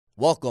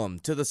Welcome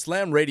to the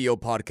Slam Radio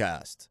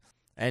Podcast.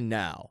 And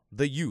now,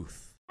 the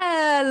youth.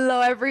 Hello,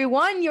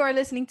 everyone. You are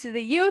listening to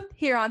The Youth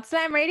here on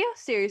Slam Radio,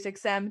 Sirius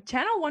XM,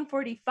 channel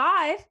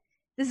 145.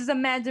 This is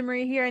Amanda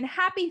Marie here, and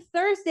happy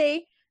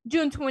Thursday,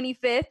 June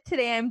 25th.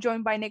 Today, I'm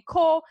joined by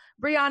Nicole,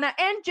 Brianna,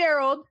 and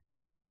Gerald,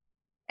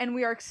 and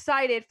we are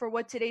excited for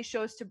what today's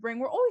show is to bring.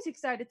 We're always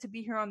excited to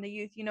be here on The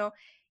Youth. You know,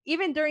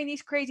 even during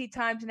these crazy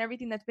times and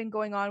everything that's been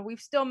going on,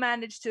 we've still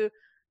managed to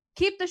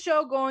keep the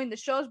show going. The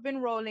show's been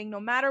rolling no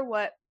matter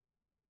what.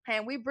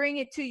 And we bring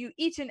it to you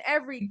each and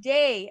every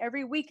day,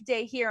 every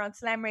weekday here on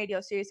Slam Radio,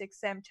 Sirius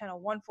XM, channel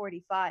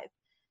 145.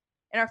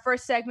 In our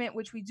first segment,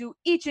 which we do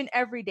each and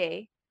every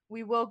day,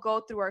 we will go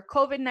through our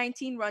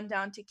COVID-19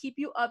 rundown to keep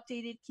you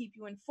updated, keep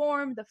you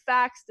informed, the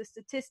facts, the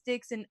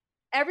statistics, and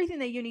everything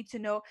that you need to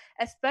know,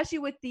 especially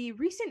with the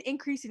recent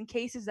increase in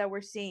cases that we're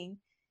seeing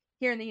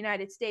here in the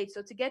United States.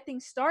 So to get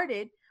things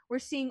started, we're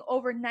seeing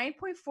over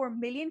 9.4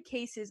 million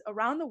cases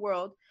around the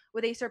world,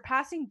 with a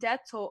surpassing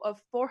death toll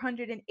of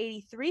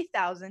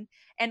 483,000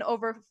 and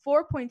over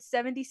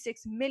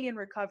 4.76 million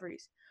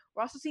recoveries.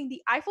 We're also seeing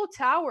the Eiffel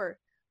Tower,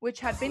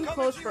 which had been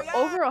closed for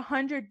over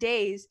 100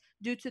 days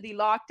due to the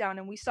lockdown.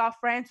 And we saw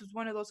France was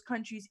one of those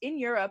countries in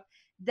Europe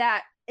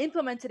that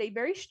implemented a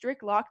very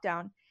strict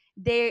lockdown.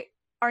 They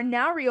are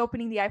now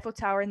reopening the Eiffel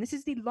Tower, and this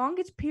is the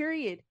longest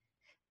period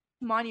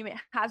monument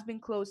has been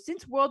closed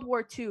since World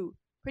War II.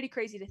 Pretty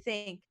crazy to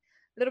think.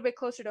 A little bit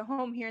closer to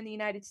home here in the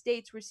United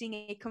States, we're seeing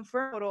a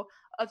confirmed total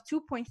of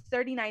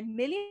 2.39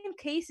 million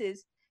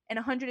cases and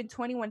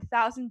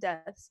 121,000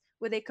 deaths,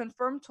 with a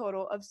confirmed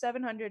total of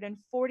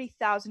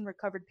 740,000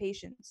 recovered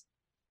patients.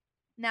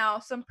 Now,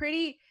 some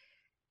pretty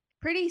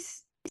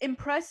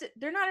impressive,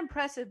 they're not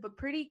impressive, but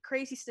pretty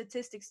crazy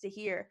statistics to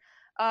hear.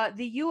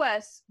 The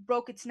US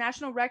broke its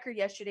national record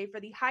yesterday for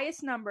the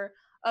highest number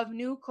of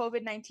new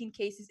COVID-19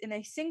 cases in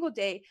a single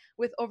day,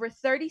 with over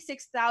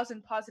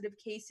 36,000 positive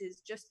cases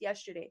just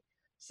yesterday.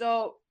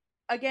 So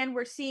again,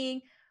 we're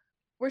seeing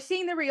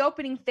the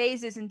reopening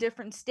phases in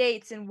different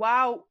states, and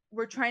while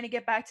we're trying to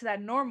get back to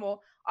that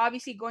normal,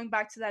 obviously going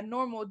back to that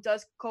normal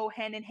does go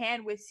hand in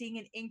hand with seeing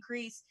an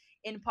increase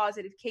in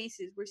positive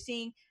cases. We're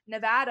seeing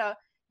Nevada,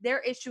 they're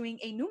issuing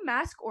a new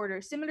mask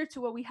order similar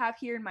to what we have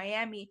here in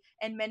Miami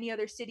and many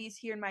other cities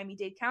here in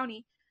Miami-Dade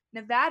County.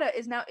 Nevada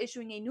is now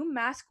issuing a new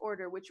mask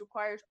order which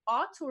requires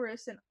all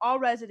tourists and all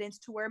residents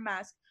to wear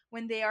masks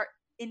when they are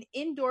in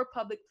indoor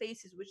public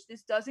places, which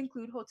this does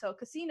include hotel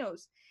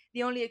casinos.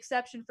 The only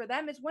exception for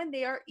them is when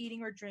they are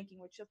eating or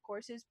drinking, which of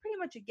course is pretty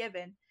much a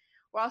given.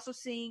 We're also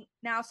seeing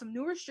now some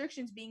new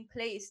restrictions being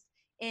placed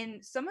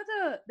in some of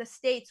the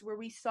states where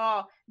we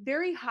saw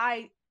a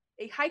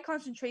high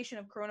concentration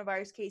of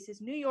coronavirus cases.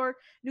 New York,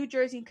 New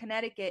Jersey, and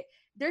Connecticut,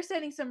 they're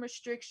setting some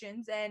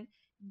restrictions, and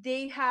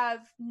they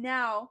have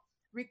now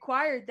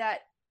required that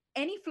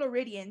any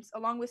Floridians,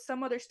 along with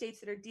some other states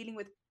that are dealing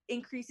with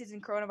increases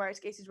in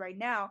coronavirus cases right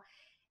now,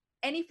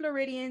 any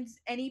Floridians,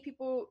 any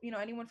people,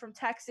 anyone from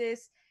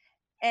Texas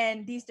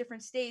and these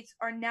different states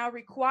are now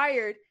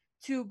required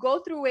to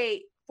go through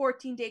a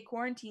 14-day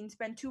quarantine,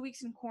 spend 2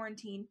 weeks in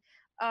quarantine,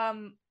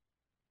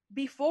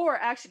 before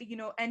actually,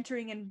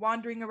 entering and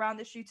wandering around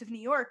the streets of New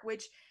York,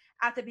 which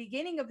at the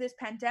beginning of this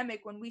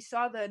pandemic, when we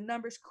saw the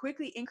numbers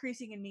quickly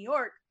increasing in New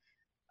York,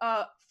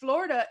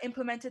 Florida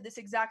implemented this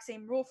exact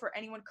same rule for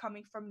anyone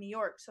coming from New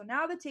York. So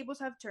now the tables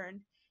have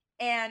turned,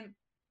 and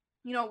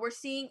we're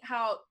seeing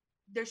how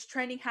there's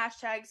trending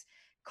hashtags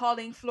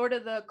calling Florida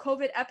the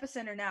COVID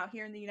epicenter now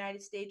here in the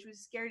United States, which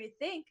is scary to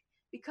think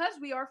because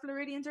we are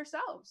Floridians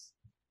ourselves.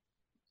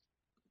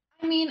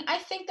 I mean, I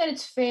think that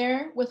it's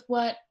fair with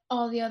what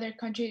all the other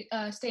all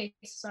the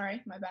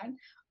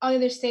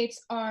other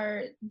states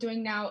are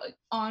doing now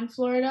on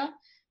Florida,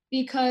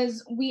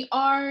 because we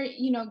are,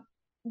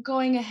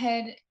 going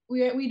ahead.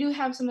 We do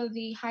have some of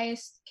the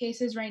highest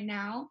cases right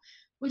now,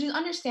 which is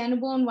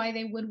understandable, and why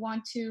they would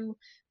want to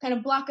kind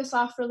of block us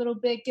off for a little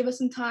bit, give us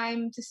some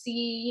time to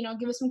see,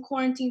 give us some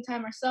quarantine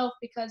time ourselves,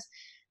 because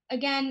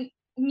again,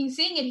 I mean,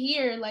 seeing it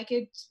here, like,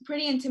 it's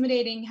pretty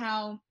intimidating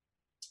how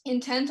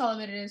intense all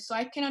of it is. So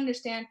I can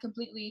understand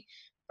completely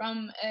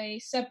from a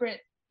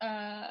separate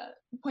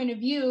point of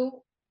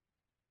view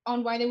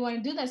on why they want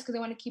to do this, because they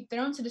want to keep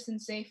their own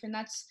citizens safe, and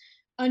that's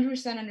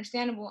 100%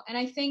 understandable. And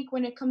I think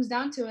when it comes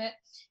down to it,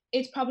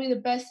 it's probably the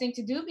best thing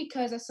to do,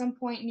 because at some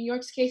point New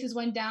York's cases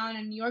went down,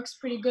 and New York's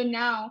pretty good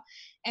now,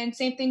 and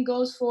same thing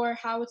goes for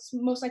how it's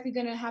most likely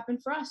going to happen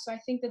for us. So I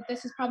think that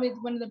this is probably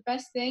one of the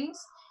best things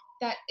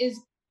that is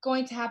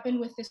going to happen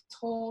with this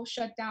whole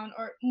shutdown,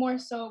 or more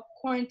so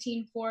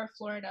quarantine, for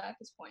Florida at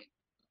this point.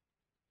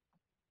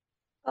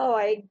 Oh,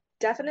 I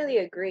definitely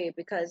agree,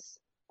 because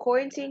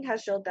quarantine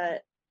has showed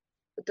that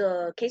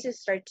the cases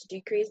start to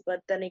decrease,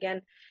 but then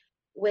again,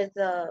 with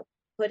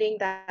putting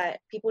that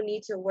people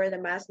need to wear the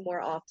mask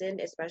more often,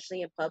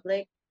 especially in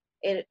public,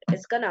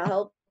 it's gonna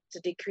help to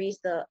decrease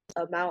the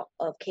amount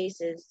of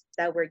cases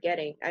that we're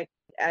getting.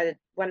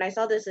 When I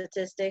saw the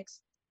statistics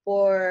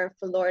for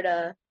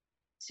Florida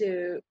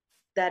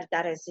that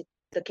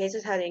the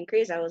cases had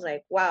increased, I was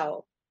like,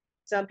 wow.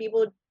 Some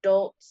people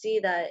don't see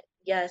that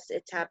yes,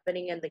 it's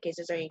happening and the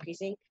cases are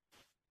increasing,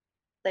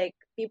 like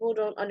people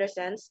don't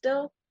understand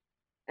still,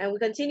 and we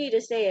continue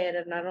to say it,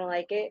 and I don't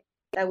like it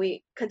that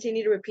we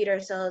continue to repeat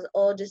ourselves.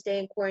 Oh, just stay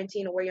in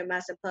quarantine or wear your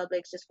mask in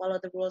public. Just follow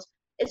the rules.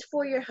 It's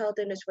for your health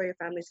and it's for your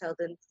family's health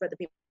and for the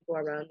people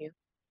around you.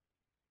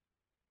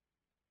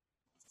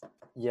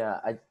 Yeah,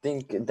 I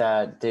think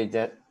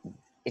that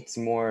it's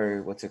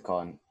more what's it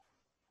called?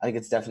 I think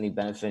it's definitely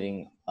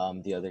benefiting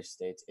the other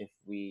states if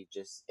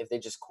they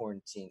just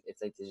quarantine, if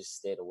they just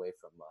stayed away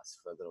from us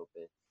for a little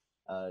bit.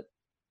 Uh,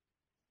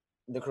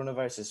 the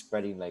coronavirus is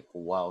spreading like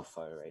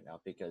wildfire right now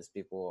because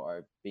people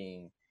are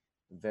being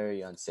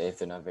very unsafe.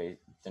 They're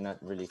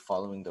not really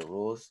following the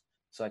rules.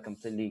 So I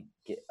completely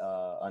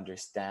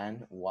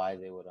understand why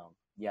they would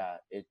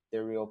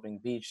they're reopening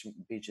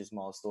beaches,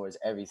 malls, stores,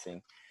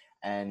 everything,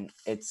 and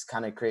it's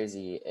kind of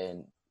crazy.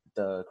 And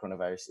the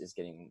coronavirus is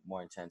getting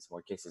more intense,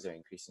 more cases are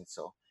increasing.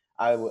 So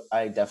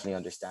I definitely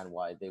understand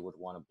why they would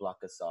want to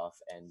block us off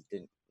and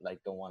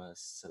don't want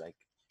us to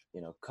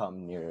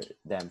come near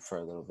them for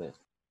a little bit.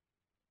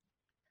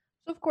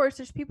 So of course,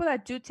 there's people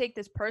that do take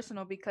this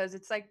personal because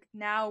it's like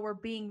now we're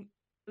being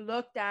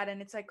looked at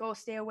and it's like, oh,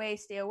 stay away,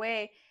 stay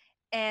away.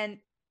 And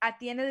at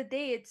the end of the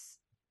day,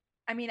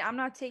 I'm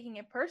not taking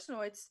it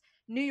personal. It's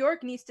New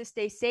York needs to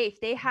stay safe.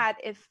 They had,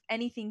 if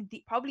anything,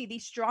 probably the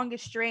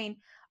strongest strain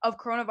of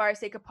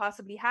coronavirus they could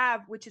possibly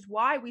have, which is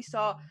why we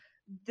saw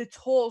the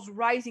tolls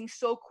rising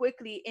so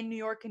quickly in New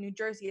York and New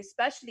Jersey,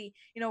 especially.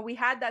 We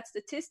had that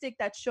statistic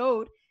that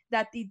showed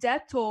that the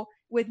death toll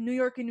with New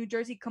York and New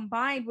Jersey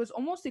combined was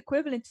almost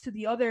equivalent to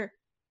the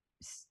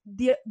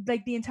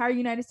entire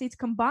United States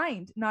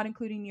combined, not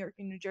including New York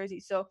and New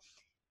Jersey. So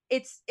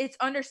it's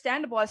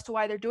understandable as to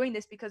why they're doing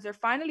this, because they're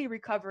finally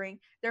recovering.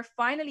 They're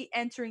finally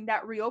entering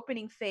that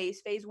reopening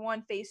phase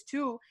 1, phase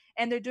 2,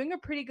 and they're doing a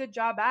pretty good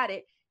job at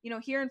it.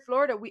 Here in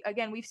Florida,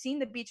 we've seen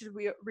the beaches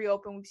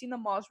reopen. We've seen the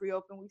malls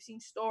reopen. We've seen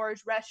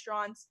stores,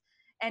 restaurants,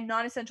 and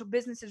non-essential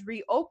businesses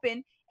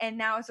reopen. And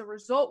now as a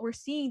result, we're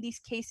seeing these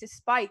cases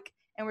spike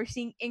and we're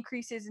seeing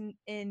increases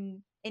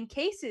in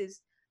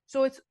cases.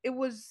 So it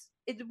was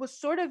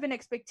sort of an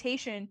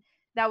expectation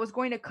that was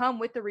going to come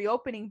with the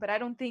reopening, but I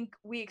don't think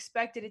we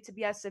expected it to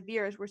be as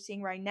severe as we're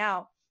seeing right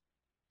now.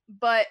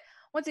 But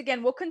once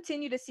again, we'll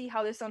continue to see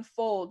how this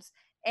unfolds,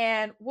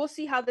 and we'll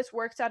see how this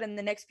works out in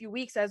the next few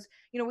weeks. As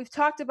we've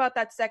talked about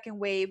that second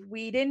wave.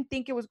 We didn't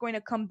think it was going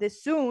to come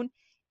this soon.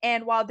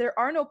 And while there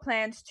are no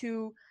plans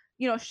to,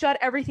 shut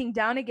everything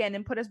down again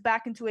and put us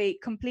back into a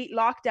complete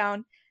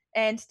lockdown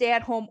and stay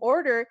at home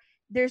order,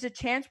 there's a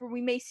chance where we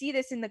may see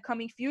this in the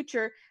coming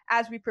future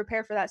as we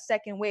prepare for that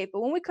second wave.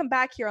 But when we come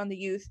back here on The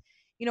Youth,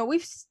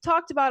 we've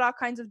talked about all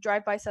kinds of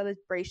drive-by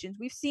celebrations.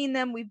 We've seen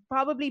them. We've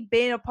probably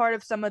been a part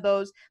of some of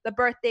those, the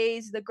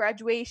birthdays, the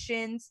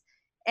graduations,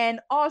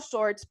 and all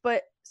sorts.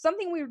 But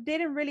something we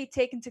didn't really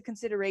take into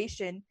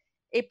consideration,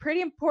 a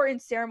pretty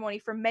important ceremony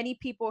for many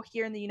people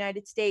here in the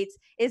United States,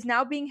 is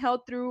now being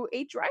held through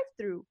a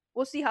drive-through.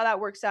 We'll see how that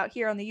works out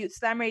here on The Youth.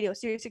 Slam Radio,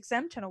 Sirius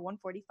XM, channel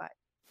 145.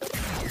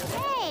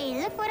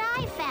 Hey, look what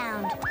I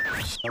found.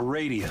 A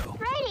radio.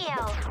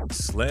 Radio.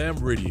 Slam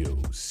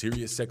Radio,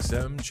 Sirius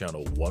XM,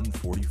 channel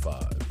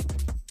 145.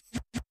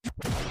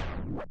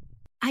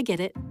 I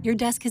get it. Your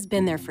desk has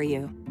been there for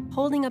you,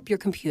 holding up your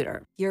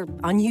computer, your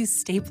unused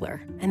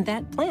stapler, and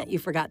that plant you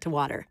forgot to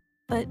water.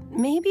 But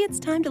maybe it's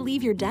time to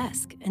leave your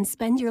desk and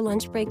spend your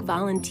lunch break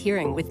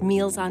volunteering with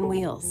Meals on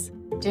Wheels.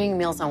 Doing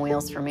Meals on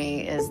Wheels for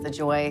me is the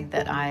joy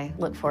that I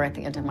look for at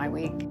the end of my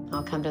week.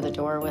 I'll come to the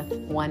door with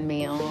one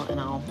meal and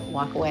I'll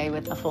walk away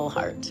with a full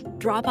heart.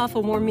 Drop off a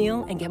warm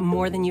meal and get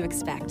more than you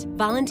expect.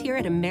 Volunteer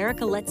at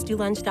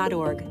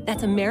americaletsdolunch.org.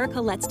 That's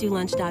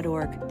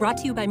americaletsdolunch.org. Brought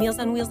to you by Meals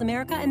on Wheels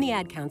America and the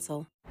Ad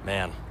Council.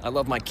 Man, I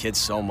love my kids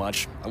so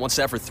much. I once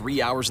sat for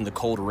 3 hours in the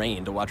cold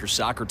rain to watch her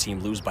soccer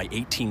team lose by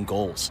 18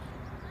 goals.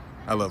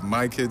 I love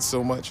my kids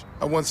so much,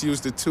 I once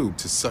used a tube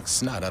to suck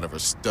snot out of her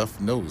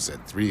stuffed nose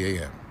at 3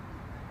 a.m.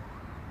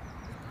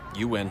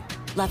 You win.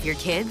 Love your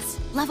kids?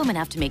 Love them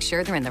enough to make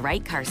sure they're in the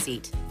right car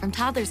seat. From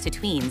toddlers to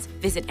tweens,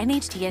 visit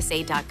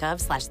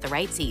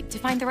nhtsa.gov/the-right-seat to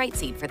find the right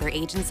seat for their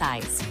age and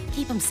size.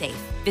 Keep them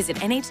safe. Visit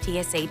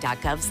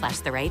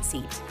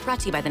nhtsa.gov/the-right-seat.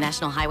 Brought to you by the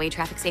National Highway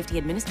Traffic Safety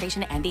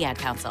Administration and the Ad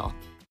Council.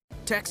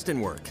 Text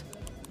and work.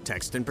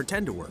 Text and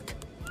pretend to work.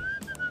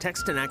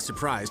 Text and act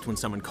surprised when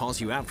someone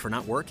calls you out for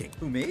not working.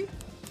 Who, me?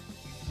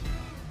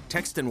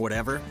 Text and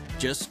whatever,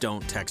 just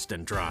don't text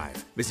and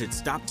drive. Visit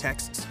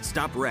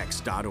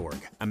StopTextsStopWrecks.org.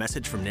 A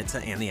message from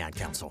NHTSA and the Ad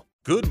Council.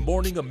 Good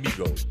morning,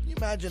 amigos. Can you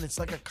imagine it's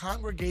like a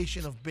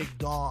congregation of big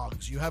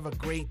dogs. You have a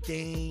Great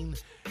Dane,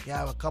 you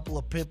have a couple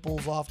of pit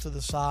bulls off to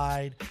the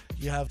side,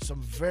 you have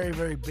some very,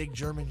 very big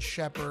German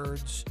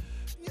shepherds,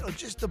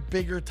 just the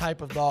bigger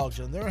type of dogs.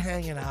 And they're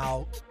hanging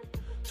out,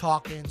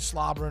 talking,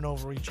 slobbering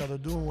over each other,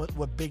 doing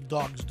what big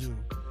dogs do.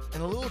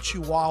 And a little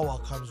Chihuahua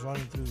comes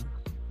running through,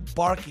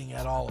 barking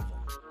at all of them.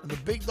 And the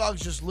big dogs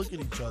just look at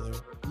each other,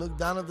 look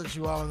down at the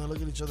Chihuahua, and then look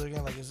at each other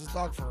again like, is this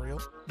dog for real?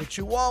 The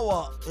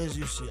Chihuahua is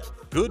UCF.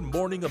 Good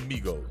morning,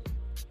 amigo.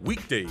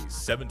 Weekdays,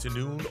 7 to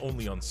noon,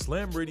 only on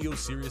Slam Radio,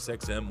 Sirius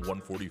XM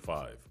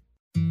 145.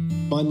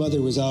 My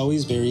mother was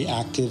always very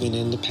active and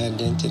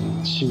independent,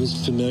 and she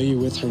was familiar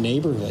with her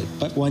neighborhood.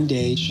 But one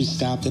day, she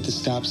stopped at the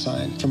stop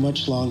sign for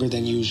much longer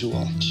than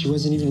usual. She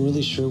wasn't even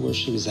really sure where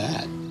she was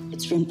at.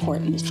 It's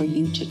important for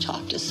you to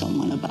talk to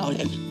someone about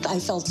it. I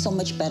felt so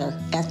much better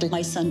after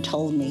my son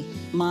told me,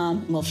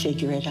 Mom, we'll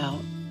figure it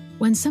out.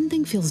 When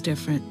something feels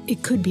different,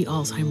 it could be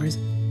Alzheimer's.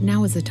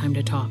 Now is the time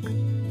to talk.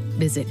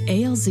 Visit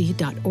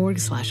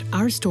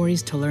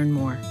alz.org/ourstories to learn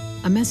more.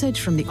 A message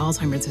from the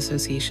Alzheimer's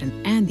Association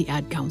and the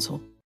Ad Council.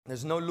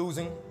 There's no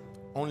losing,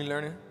 only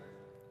learning.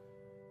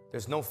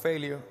 There's no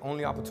failure,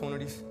 only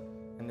opportunities.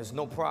 And there's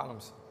no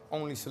problems,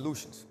 only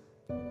solutions.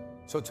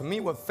 So to me,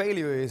 what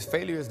failure is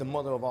the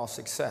mother of all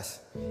success.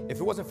 If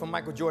it wasn't for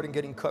Michael Jordan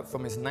getting cut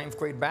from his 9th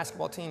grade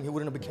basketball team, he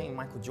wouldn't have became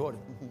Michael Jordan.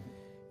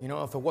 You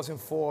know, if it wasn't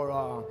for,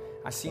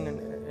 I seen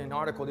an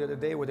article the other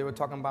day where they were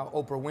talking about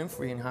Oprah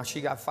Winfrey and how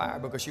she got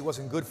fired because she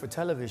wasn't good for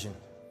television.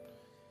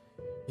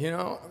 You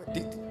know,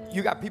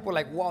 you got people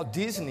like Walt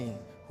Disney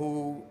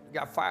who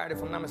got fired,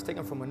 if I'm not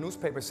mistaken, from a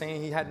newspaper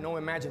saying he had no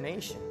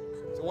imagination.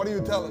 So what do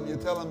you tell him? You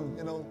tell him,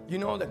 You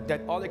know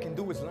that all they can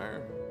do is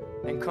learn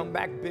and come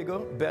back bigger,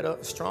 better,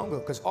 stronger,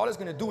 because all it's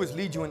gonna do is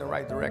lead you in the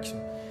right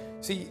direction.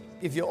 See,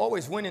 if you're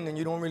always winning, then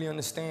you don't really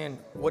understand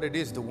what it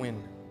is to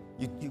win.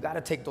 You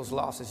gotta take those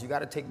losses, you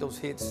gotta take those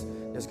hits.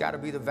 There's gotta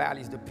be the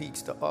valleys, the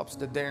peaks, the ups,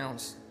 the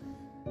downs.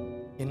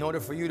 In order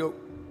for you to,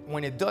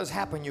 when it does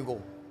happen, you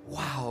go,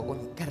 wow,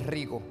 qué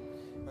rico.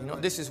 You know,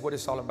 this is what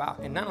it's all about.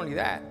 And not only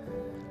that,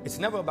 it's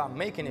never about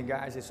making it,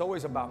 guys. It's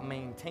always about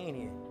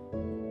maintaining it.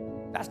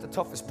 That's the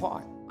toughest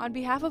part. On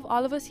behalf of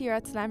all of us here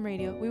at Slam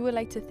Radio, we would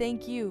like to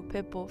thank you,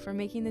 Pitbull, for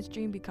making this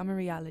dream become a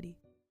reality.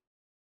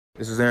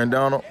 This is Aaron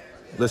Donald.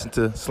 Listen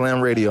to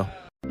Slam Radio.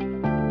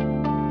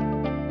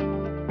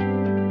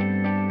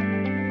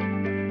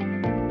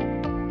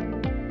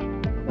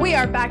 We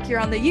are back here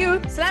on the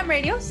Youth, Slam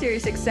Radio,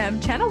 Sirius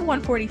XM, channel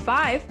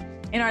 145.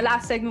 In our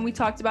last segment, we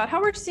talked about how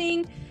we're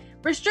seeing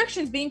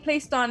restrictions being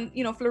placed on,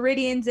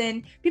 Floridians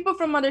and people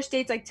from other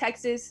states like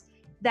Texas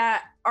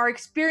that are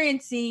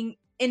experiencing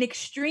an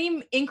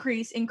extreme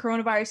increase in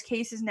coronavirus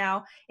cases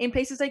now. In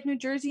places like New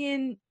Jersey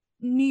and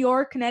New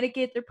York,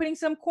 Connecticut, they're putting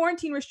some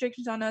quarantine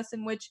restrictions on us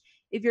in which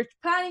if you're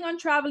planning on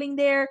traveling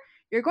there,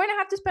 you're going to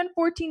have to spend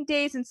 14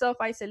 days in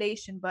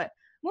self-isolation. But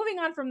moving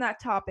on from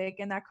that topic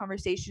and that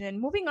conversation and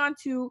moving on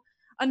to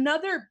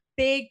another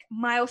big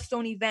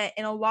milestone event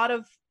in a lot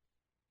of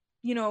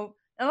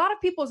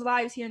people's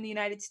lives here in the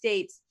United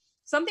States,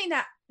 something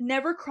that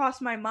never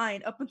crossed my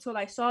mind up until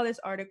I saw this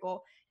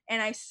article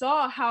and I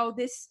saw how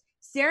this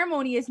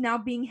ceremony is now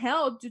being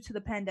held due to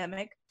the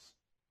pandemic.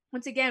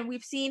 Once again,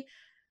 we've seen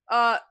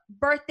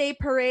birthday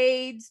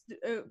parades,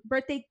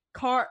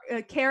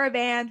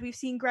 caravans. We've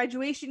seen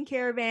graduation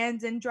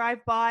caravans and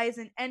drive-bys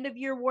and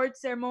end-of-year award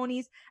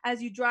ceremonies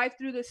as you drive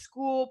through the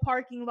school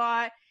parking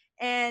lot.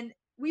 And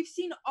we've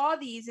seen all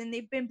these and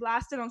they've been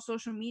blasted on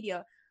social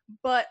media.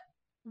 But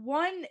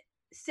one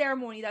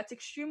ceremony that's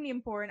extremely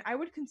important, I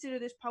would consider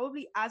this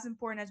probably as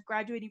important as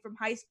graduating from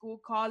high school,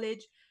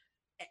 college,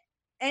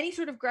 any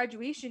sort of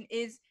graduation,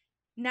 is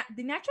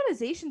the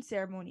naturalization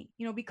ceremony.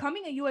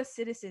 Becoming a U.S.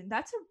 citizen,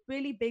 that's a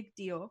really big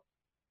deal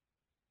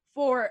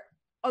for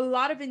a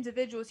lot of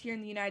individuals here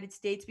in the United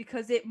States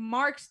because it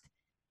marks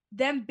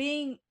them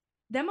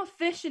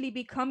officially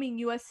becoming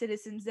U.S.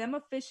 citizens, them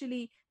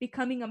officially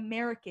becoming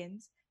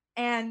Americans.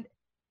 And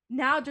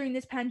now during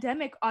this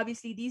pandemic,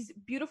 obviously these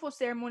beautiful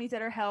ceremonies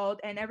that are held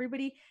and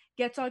everybody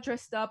gets all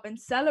dressed up and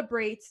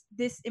celebrates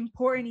this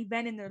important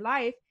event in their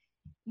life.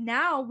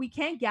 Now we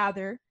can't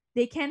gather.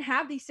 They can't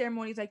have these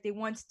ceremonies like they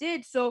once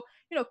did. So,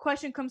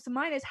 question comes to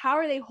mind is how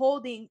are they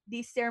holding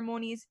these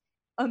ceremonies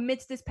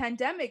amidst this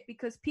pandemic?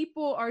 Because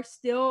people are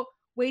still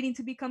waiting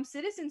to become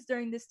citizens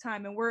during this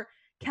time. And we're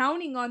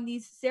counting on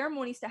these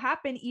ceremonies to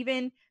happen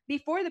even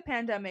before the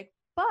pandemic.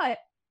 But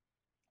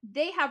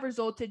they have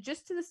resulted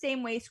just to the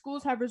same way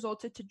schools have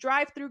resulted to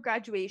drive-through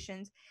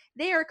graduations.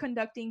 They are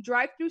conducting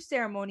drive-through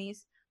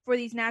ceremonies for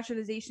these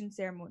naturalization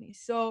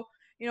ceremonies. So,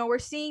 we're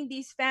seeing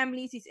these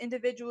families, these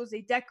individuals,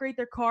 they decorate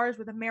their cars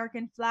with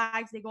American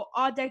flags. They go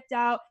all decked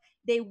out.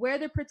 They wear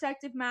their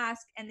protective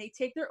mask and they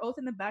take their oath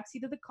in the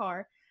backseat of the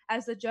car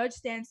as the judge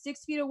stands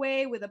 6 feet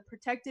away with a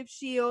protective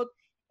shield.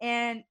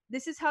 And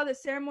this is how the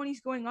ceremony is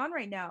going on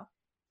right now.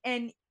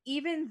 And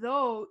even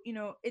though,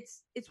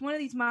 it's one of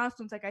these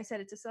milestones, like I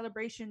said, it's a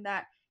celebration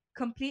that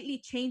completely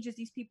changes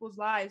these people's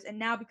lives. And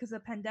now because the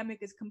pandemic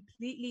is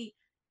completely,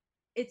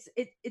 it's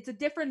a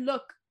different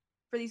look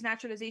for these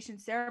naturalization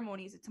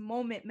ceremonies. It's a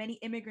moment many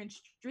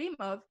immigrants dream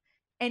of.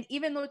 And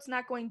even though it's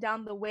not going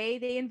down the way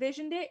they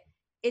envisioned it,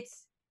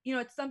 it's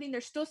something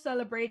they're still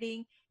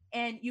celebrating.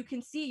 And you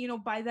can see,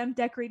 by them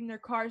decorating their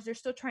cars, they're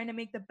still trying to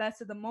make the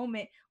best of the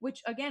moment,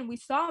 which again, we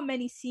saw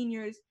many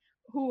seniors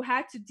who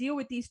had to deal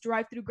with these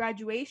drive-through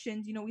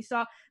graduations. We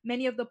saw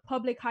many of the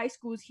public high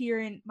schools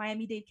here in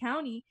Miami-Dade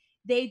County.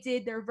 They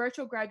did their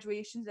virtual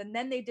graduations and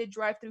then they did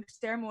drive-through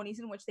ceremonies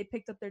in which they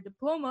picked up their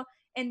diploma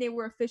and they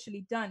were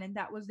officially done. And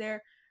that was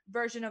their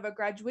version of a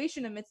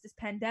graduation amidst this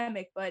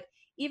pandemic. But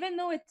even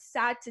though it's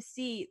sad to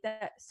see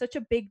that such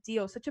a big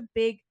deal, such a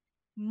big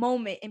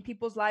moment in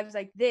people's lives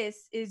like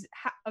this is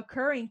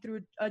occurring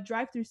through a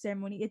drive-through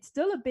ceremony, it's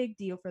still a big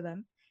deal for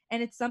them.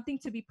 And it's something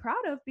to be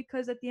proud of,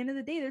 because at the end of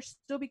the day, they're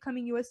still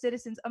becoming U.S.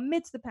 citizens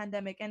amidst the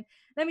pandemic. And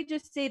let me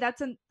just say,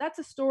 that's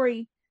a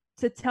story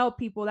to tell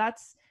people.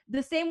 That's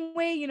the same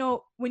way, you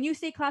know, when you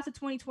say class of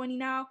 2020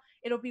 now,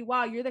 it'll be,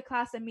 wow, you're the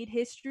class that made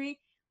history.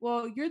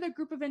 Well, you're the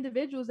group of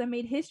individuals that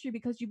made history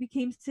because you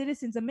became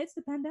citizens amidst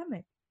the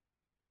pandemic.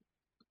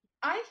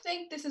 I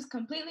think this is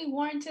completely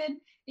warranted.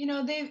 You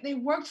know, they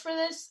worked for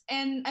this,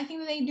 and I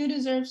think that they do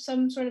deserve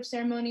some sort of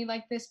ceremony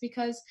like this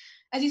because,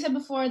 as you said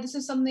before, this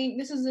is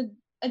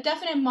a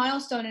definite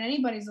milestone in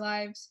anybody's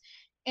lives.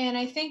 And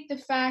I think the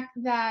fact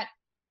that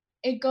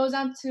it goes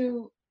on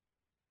to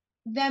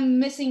them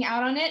missing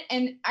out on it,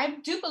 and I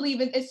do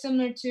believe it's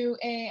similar to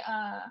a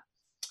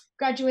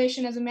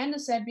graduation, as Amanda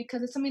said,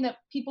 because it's something that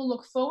people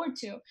look forward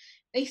to.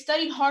 They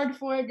studied hard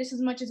for it just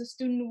as much as a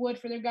student would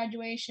for their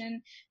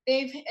graduation.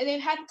 They've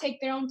had to take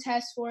their own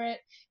tests for it,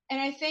 and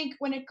I think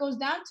when it goes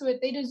down to it,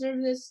 they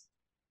deserve this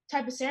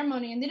type of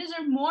ceremony, and they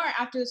deserve more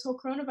after this whole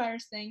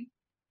coronavirus thing,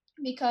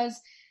 because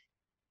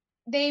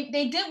they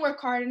did work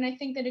hard, and I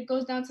think that it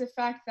goes down to the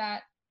fact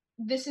that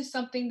this is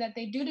something that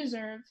they do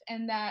deserve,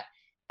 and that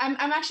I'm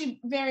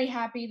actually very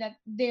happy that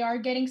they are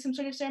getting some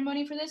sort of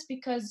ceremony for this,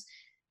 because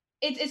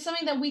it's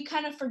something that we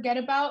kind of forget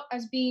about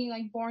as being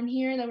like born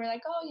here, that we're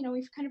like, oh, you know,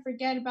 we kind of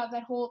forget about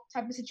that whole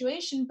type of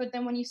situation. But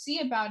then when you see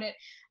about it,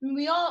 I mean,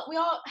 we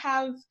all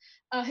have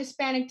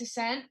Hispanic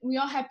descent. We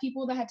all have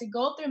people that had to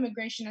go through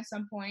immigration at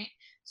some point.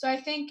 So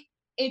I think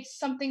it's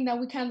something that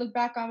we kind of look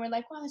back on. We're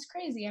like, wow, that's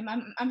crazy.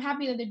 I'm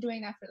happy that they're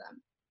doing that for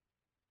them.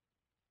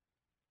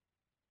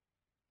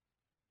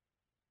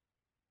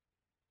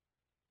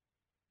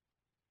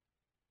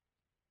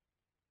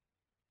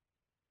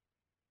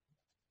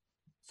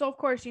 So of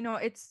course, you know,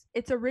 it's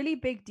a really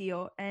big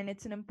deal, and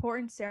it's an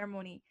important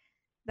ceremony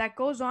that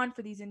goes on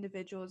for these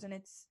individuals. And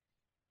it's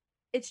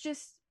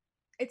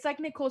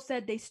like Nicole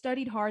said, they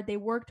studied hard, they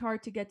worked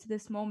hard to get to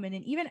this moment.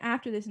 And even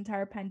after this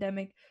entire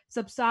pandemic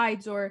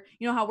subsides, or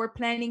you know how we're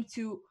planning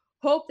to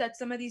hope that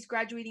some of these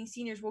graduating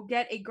seniors will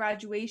get a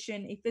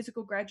graduation, a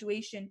physical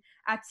graduation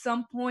at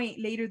some point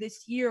later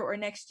this year or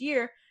next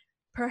year,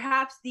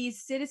 perhaps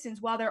these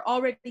citizens, while they're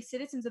already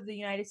citizens of the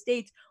United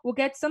States, will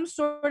get some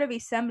sort of a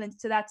semblance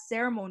to that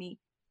ceremony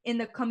in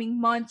the coming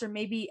months, or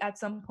maybe at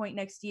some point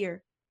next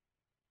year.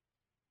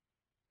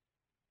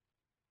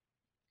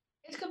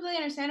 It's completely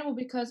understandable,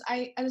 because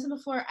as I said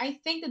before, I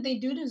think that they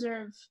do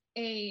deserve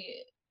an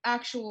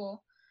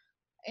actual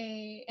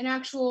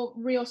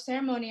real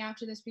ceremony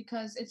after this,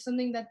 because it's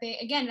something that they,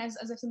 again, as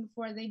I said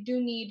before, they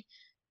do need.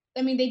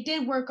 I mean, they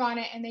did work on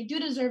it, and they do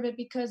deserve it,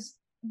 because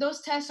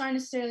those tests aren't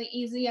necessarily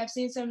easy. I've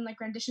seen some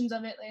like renditions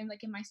of it,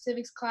 like in my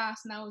civics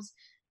class, and that was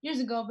years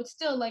ago. But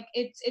still, like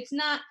it's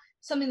not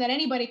something that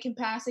anybody can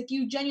pass. Like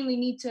you genuinely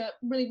need to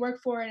really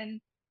work for it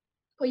and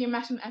put your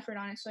maximum effort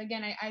on it. So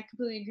again, I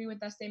completely agree with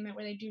that statement,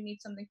 where they do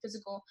need something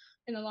physical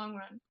in the long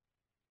run.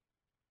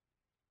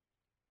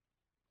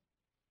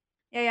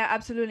 Yeah,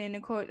 absolutely. And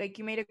Nicole, like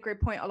you made a great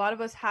point. A lot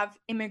of us have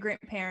immigrant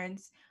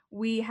parents.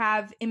 We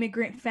have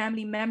immigrant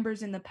family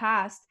members in the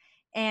past,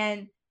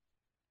 and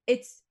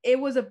it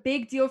was a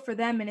big deal for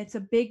them, and it's a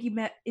big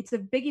event. It's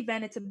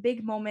a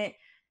big moment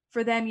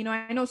for them. You know,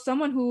 I know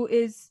someone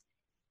who's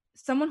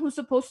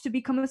supposed to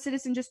become a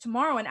citizen just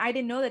tomorrow, and I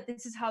didn't know that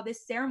this is how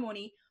this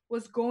ceremony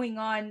was going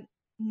on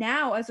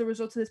now as a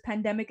result of this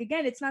pandemic.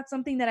 Again, it's not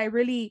something that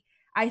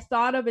I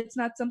thought of. It's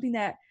not something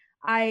that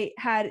I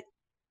had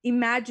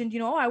imagined, you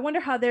know, oh, I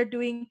wonder how they're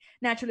doing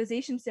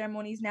naturalization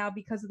ceremonies now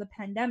because of the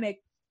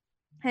pandemic.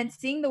 And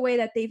seeing the way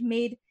that they've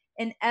made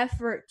an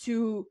effort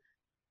to,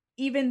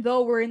 even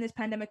though we're in this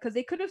pandemic, because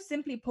they could have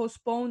simply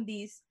postponed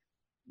these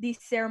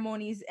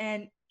ceremonies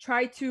and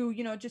try to,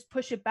 you know, just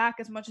push it back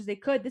as much as they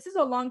could. This is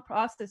a long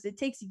process. It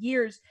takes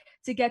years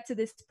to get to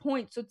this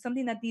point. So it's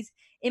something that these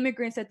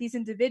immigrants, that these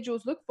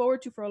individuals look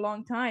forward to for a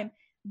long time.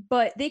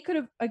 But they could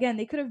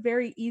have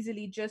very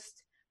easily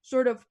just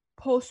sort of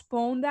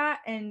postponed that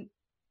and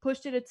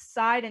pushed it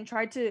aside and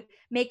tried to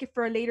make it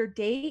for a later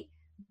date.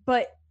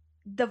 But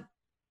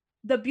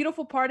the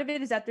beautiful part of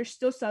it is that they're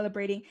still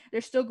celebrating, they're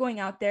still going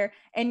out there,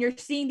 and you're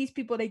seeing these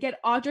people, they get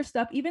all dressed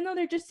up, even though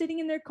they're just sitting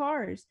in their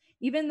cars,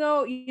 even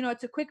though, you know,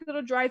 it's a quick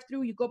little drive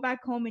through, you go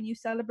back home and you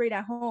celebrate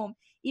at home,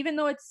 even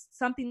though it's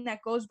something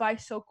that goes by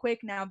so quick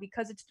now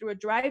because it's through a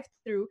drive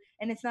through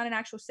and it's not an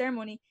actual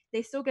ceremony.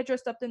 They still get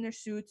dressed up in their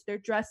suits, their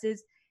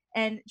dresses,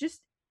 and just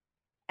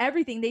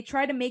everything. They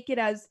try to make it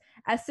as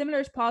similar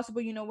as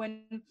possible. You know,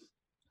 when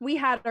we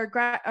had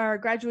our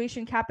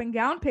graduation cap and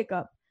gown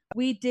pickup,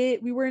 we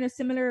were in a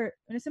similar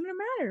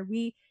manner.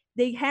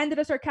 They handed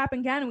us our cap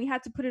and gown, and we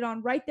had to put it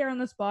on right there on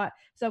the spot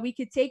so we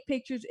could take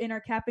pictures in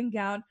our cap and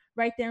gown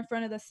right there in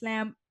front of the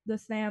slam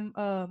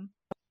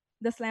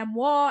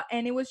wall.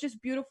 And it was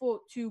just beautiful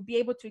to be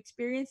able to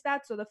experience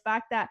that. So the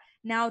fact that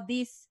now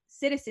these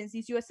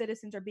US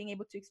citizens are being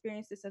able to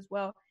experience this as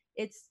well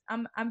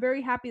I'm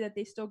very happy that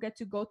they still get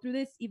to go through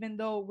this, even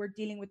though we're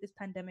dealing with this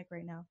pandemic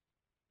right now.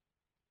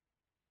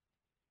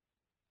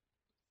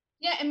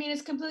 Yeah, I mean,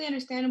 it's completely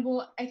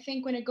understandable. I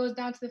think when it goes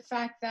down to the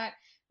fact that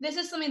this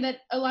is something that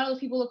a lot of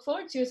people look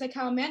forward to. It's like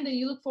how Amanda,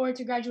 you look forward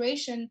to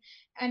graduation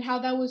and how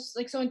that was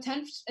like so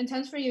intense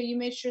for you. You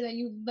made sure that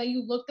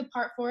you looked the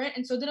part for it,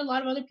 and so did a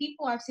lot of other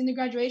people. I've seen the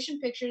graduation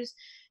pictures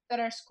that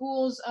our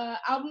school's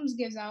albums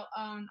gives out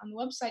on the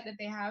website that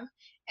they have,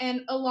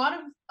 and a lot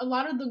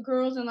of the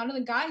girls and a lot of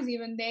the guys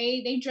even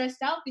they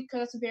dressed out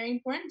because it's very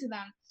important to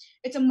them.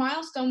 It's a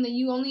milestone that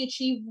you only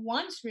achieve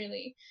once,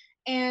 really,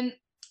 and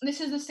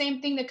this is the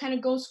same thing that kind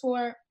of goes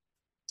for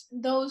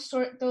those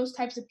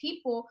types of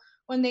people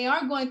when they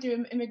are going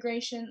through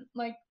immigration.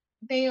 Like,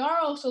 they are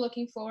also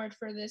looking forward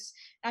for this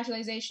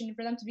naturalization,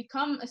 for them to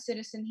become a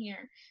citizen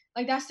here.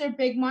 Like, that's their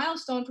big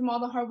milestone from all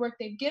the hard work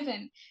they've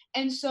given.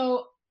 And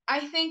so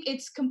I think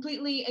it's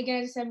completely,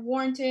 again, as I said,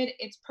 warranted.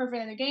 It's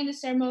perfect that they're getting the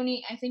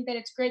ceremony. I think that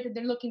it's great that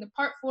they're looking the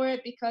part for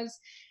it because,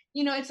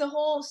 you know, it's a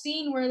whole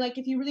scene where, like,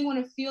 if you really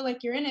want to feel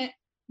like you're in it,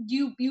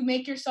 you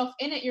make yourself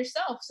in it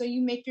yourself. So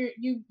you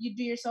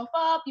do yourself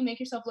up, you make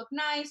yourself look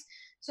nice,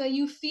 so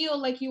you feel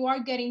like you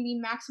are getting the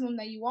maximum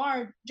that you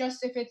are,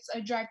 just if it's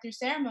a drive-through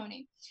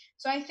ceremony.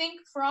 So I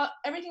think for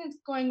everything that's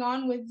going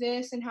on with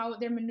this and how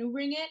they're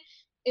maneuvering it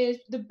is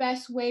the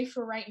best way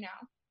for right now.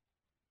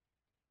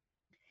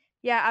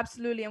 Yeah,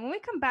 absolutely. And when we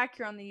come back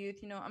here on the youth,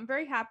 you know, I'm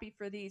very happy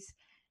for these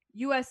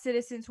U.S.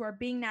 citizens who are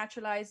being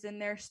naturalized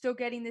and they're still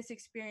getting this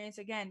experience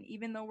again,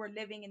 even though we're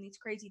living in these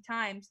crazy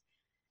times.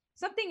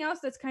 Something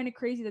else that's kind of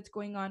crazy that's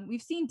going on.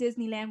 We've seen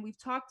Disneyland. We've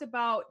talked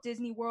about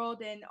Disney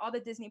World and all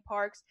the Disney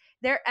parks,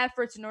 their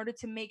efforts in order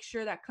to make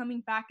sure that coming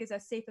back is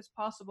as safe as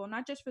possible,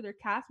 not just for their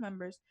cast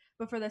members,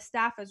 but for the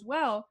staff as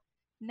well.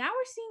 Now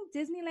we're seeing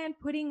Disneyland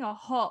putting a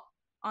halt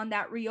on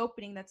that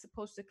reopening that's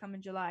supposed to come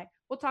in July.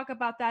 We'll talk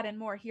about that and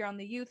more here on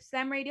the Youth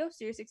Slam Radio,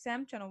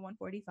 SiriusXM, channel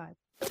 145.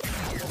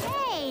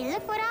 Hey,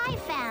 look what I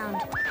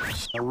found.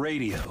 A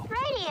radio.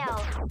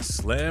 Radio.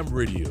 Slam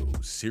Radio,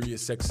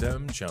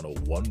 SiriusXM, channel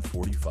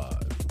 145.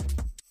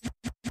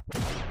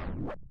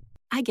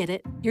 I get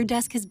it. Your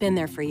desk has been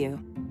there for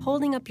you,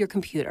 holding up your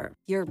computer,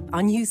 your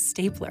unused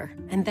stapler,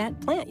 and that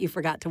plant you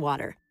forgot to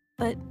water.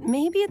 But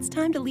maybe it's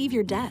time to leave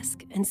your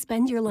desk and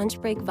spend your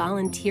lunch break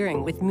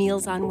volunteering with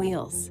Meals on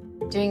Wheels.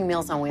 Doing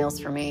Meals on Wheels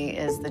for me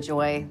is the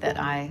joy that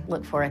I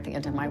look for at the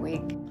end of my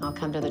week. I'll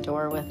come to the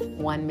door with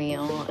one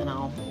meal and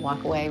I'll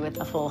walk away with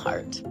a full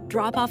heart.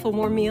 Drop off a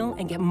warm meal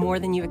and get more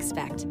than you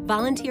expect.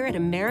 Volunteer at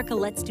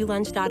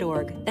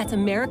americaletsdolunch.org. That's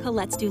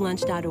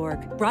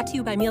americaletsdolunch.org. Brought to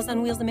you by Meals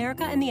on Wheels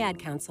America and the Ad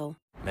Council.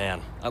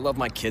 Man, I love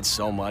my kids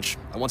so much.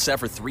 I once sat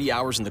for 3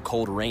 hours in the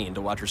cold rain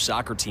to watch her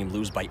soccer team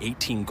lose by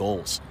 18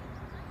 goals.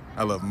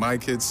 I love my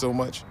kids so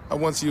much, I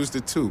once used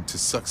a tube to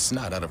suck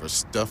snot out of her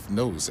stuffed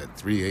nose at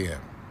 3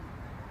 a.m.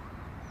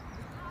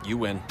 You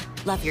win.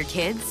 Love your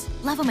kids?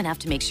 Love them enough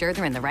to make sure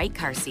they're in the right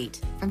car seat.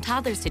 From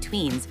toddlers to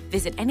tweens,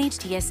 visit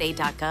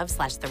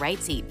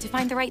nhtsa.gov/the-right-seat to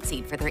find the right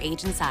seat for their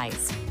age and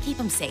size. Keep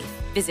them safe.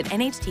 Visit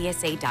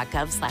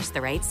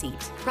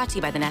nhtsa.gov/the-right-seat. Brought to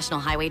you by the National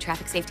Highway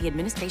Traffic Safety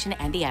Administration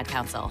and the Ad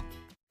Council.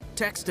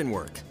 Text and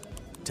work.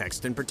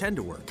 Text and pretend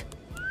to work.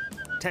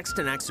 Text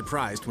and act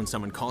surprised when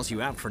someone calls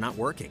you out for not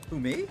working.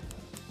 Who, me?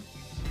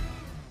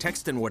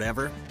 Text and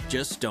whatever,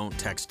 just don't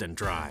text and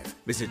drive.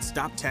 Visit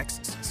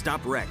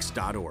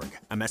StopTextsStopWrecks.org.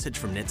 A message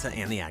from NHTSA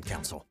and the Ad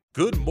Council.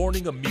 Good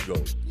morning, amigo.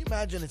 Can you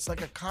imagine it's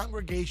like a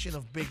congregation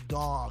of big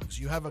dogs.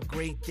 You have a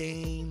Great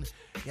Dane,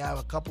 you have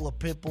a couple of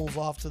pit bulls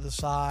off to the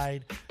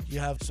side, you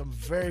have some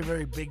very,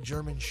 very big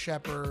German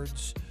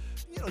shepherds,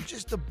 you know,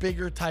 just the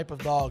bigger type of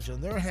dogs.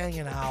 And they're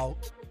hanging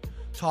out,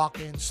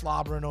 talking,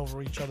 slobbering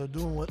over each other,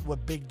 doing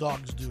what big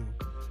dogs do.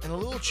 And a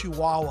little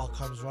chihuahua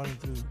comes running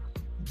through,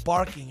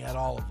 barking at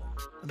all of them.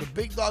 And the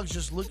big dogs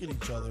just look at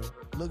each other,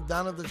 look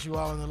down at the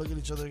chihuahua, and then look at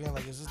each other again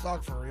like, is this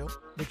dog for real?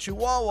 The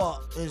chihuahua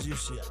is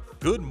UCF.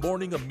 Good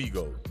morning,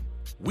 amigo.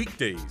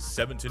 Weekdays,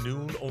 7 to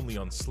noon, only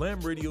on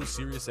Slam Radio,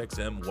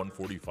 SiriusXM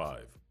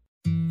 145.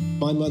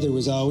 My mother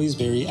was always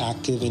very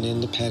active and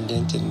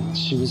independent, and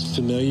she was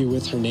familiar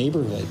with her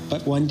neighborhood.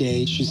 But one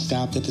day, she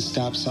stopped at the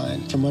stop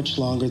sign for much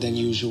longer than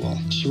usual.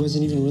 She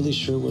wasn't even really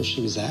sure where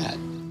she was at.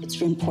 It's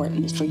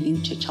important for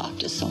you to talk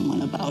to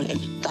someone about it.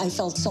 I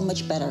felt so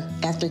much better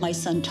after my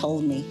son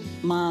told me,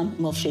 Mom,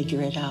 we'll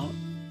figure it out.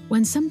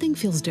 When something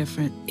feels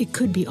different, it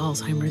could be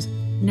Alzheimer's.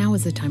 Now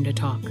is the time to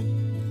talk.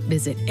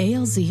 Visit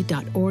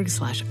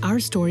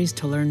alz.org/ourstories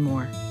to learn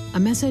more. A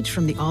message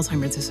from the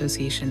Alzheimer's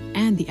Association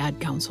and the Ad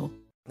Council.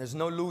 There's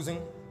no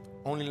losing,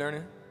 only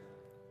learning.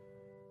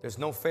 There's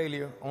no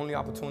failure, only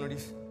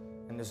opportunities.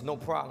 And there's no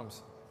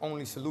problems,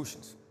 only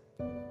solutions.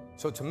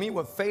 So to me,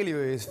 what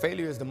failure is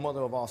the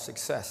mother of all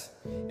success.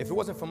 If it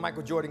wasn't for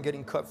Michael Jordan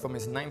getting cut from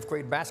his 9th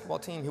grade basketball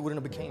team, he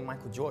wouldn't have became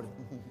Michael Jordan.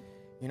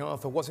 You know,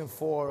 if it wasn't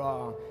for,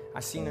 I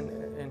seen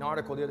an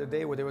article the other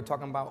day where they were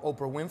talking about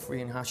Oprah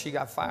Winfrey and how she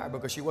got fired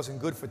because she wasn't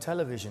good for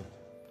television.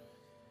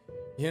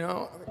 You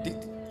know,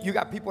 you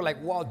got people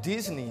like Walt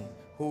Disney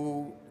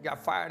who got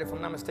fired, if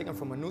I'm not mistaken,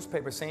 from a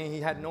newspaper saying he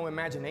had no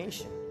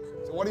imagination.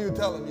 So what do you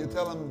tell them? You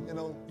tell them,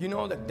 You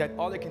know that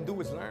all they can do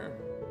is learn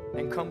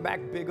and come back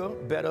bigger,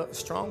 better,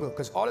 stronger,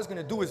 because all it's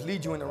gonna do is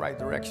lead you in the right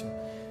direction.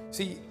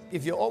 See,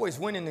 if you're always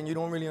winning, then you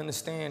don't really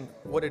understand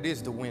what it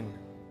is to win.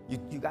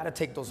 You gotta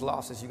take those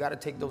losses, you gotta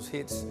take those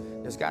hits.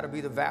 There's gotta be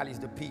the valleys,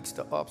 the peaks,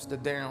 the ups, the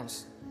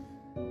downs.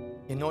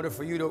 In order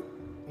for you to,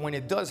 when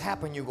it does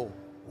happen, you go,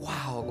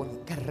 wow,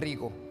 qué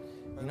rico.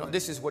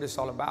 This is what it's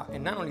all about.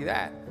 And not only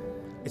that,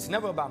 it's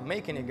never about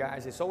making it,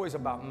 guys. It's always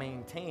about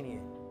maintaining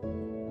it.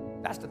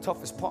 That's the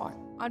toughest part.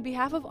 On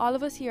behalf of all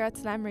of us here at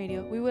Slam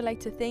Radio, we would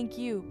like to thank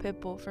you,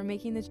 Pitbull, for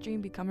making this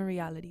dream become a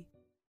reality.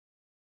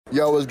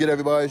 Yo, what's good,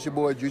 everybody? It's your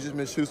boy, Jesus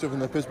Smith-Schuster from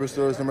the Pittsburgh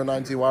Steelers, number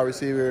 19 wide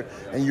receiver,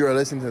 and you are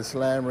listening to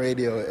Slam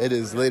Radio. It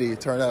is litty.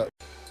 Turn up.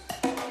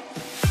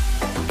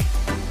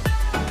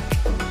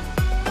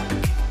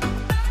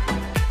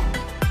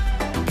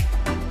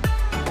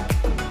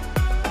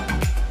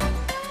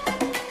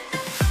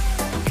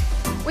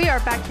 We are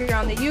back here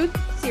on the Youth,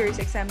 Sirius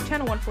XM,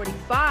 channel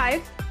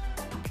 145,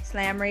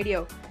 Slam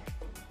Radio.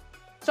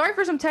 Sorry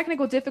for some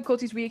technical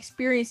difficulties we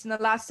experienced in the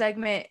last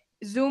segment.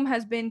 Zoom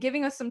has been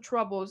giving us some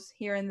troubles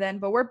here and then,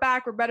 but we're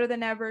back. We're better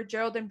than ever.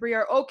 Gerald and Bree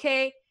are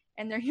okay,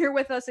 and they're here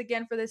with us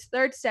again for this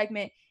third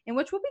segment, in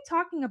which we'll be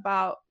talking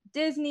about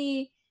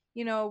Disney.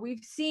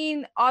 We've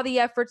seen all the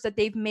efforts that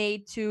they've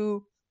made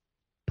to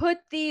put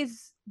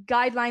these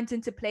guidelines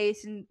into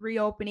place in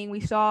reopening.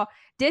 We saw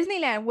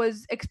Disneyland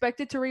was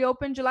expected to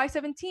reopen July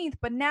 17th,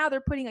 but now they're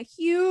putting a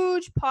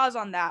huge pause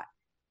on that.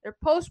 They're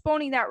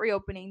postponing that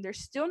reopening. There's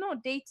still no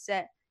date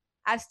set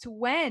as to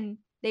when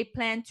they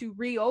plan to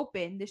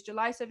reopen. This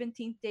July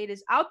 17th date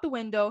is out the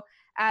window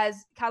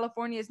as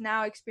California is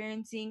now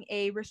experiencing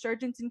a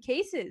resurgence in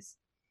cases.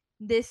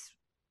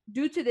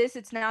 Due to this,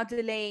 it's now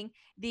delaying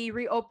the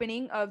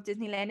reopening of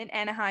Disneyland in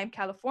Anaheim,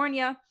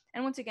 California.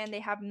 And once again, they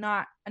have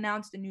not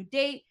announced a new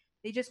date.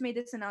 They just made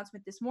this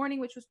announcement this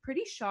morning, which was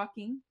pretty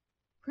shocking,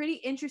 pretty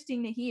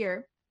interesting to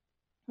hear,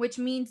 which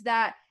means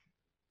that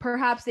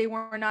perhaps they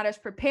were not as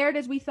prepared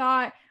as we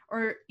thought,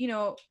 or,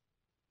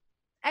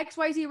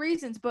 XYZ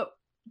reasons. But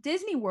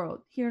Disney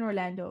World here in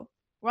Orlando,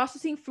 we're also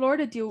seeing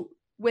Florida deal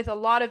with a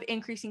lot of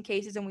increasing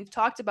cases, and we've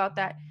talked about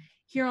that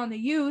here on the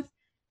Youth.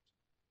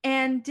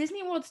 And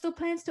Disney World still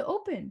plans to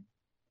open.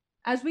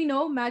 As we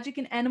know, Magic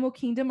and Animal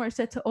Kingdom are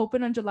set to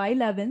open on July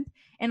 11th,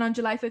 and on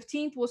July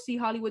 15th, we'll see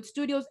Hollywood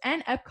Studios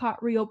and Epcot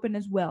reopen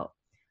as well.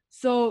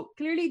 So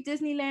clearly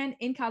Disneyland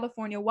in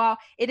California, while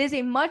it is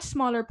a much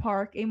smaller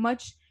park, a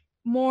much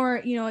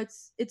more,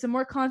 it's a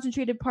more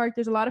concentrated park.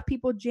 There's a lot of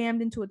people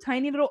jammed into a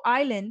tiny little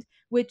island,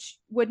 which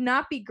would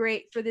not be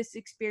great for this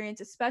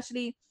experience,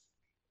 especially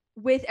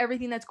with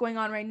everything that's going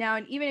on right now.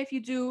 And even if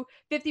you do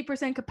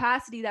 50%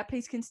 capacity, that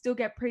place can still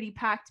get pretty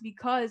packed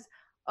because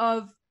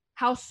of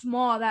how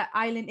small that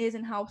island is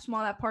and how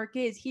small that park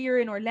is. Here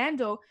in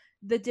Orlando,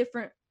 the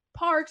different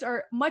parks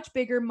are much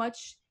bigger,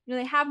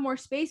 they have more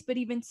space, but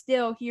even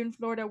still here in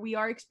Florida, we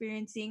are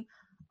experiencing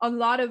a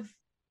lot of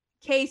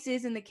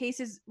cases and the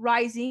cases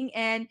rising.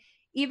 And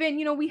even,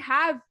 we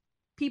have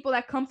people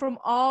that come from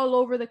all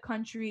over the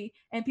country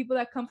and people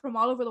that come from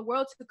all over the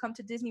world to come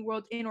to Disney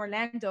World in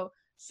Orlando.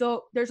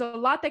 So there's a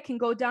lot that can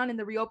go down in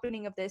the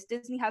reopening of this.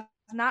 Disney has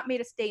not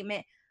made a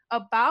statement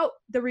about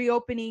the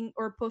reopening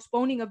or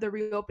postponing of the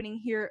reopening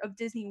here of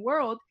Disney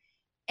World.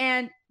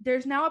 And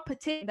there's now a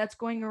petition that's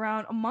going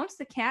around amongst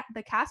the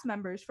cast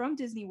members from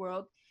Disney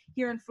World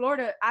here in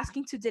Florida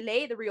asking to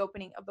delay the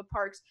reopening of the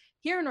parks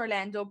here in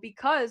Orlando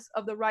because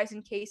of the rise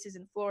in cases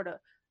in Florida.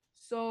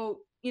 So,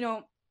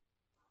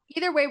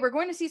 either way, we're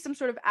going to see some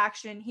sort of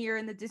action here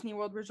in the Disney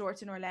World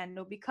resorts in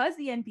Orlando because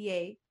the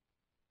NBA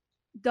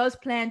does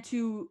plan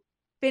to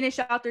finish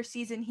out their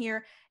season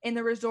here in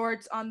the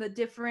resorts on the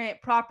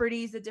different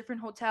properties, the different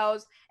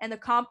hotels, and the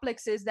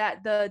complexes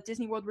that the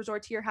Disney World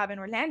resorts here have in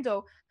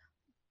Orlando.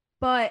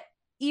 But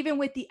even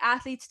with the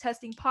athletes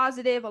testing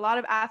positive, a lot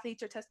of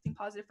athletes are testing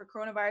positive for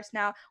coronavirus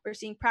now. We're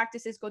seeing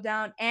practices go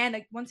down. And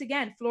once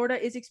again,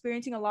 Florida is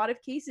experiencing a lot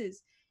of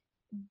cases.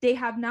 They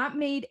have not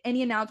made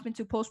any announcement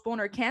to postpone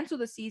or cancel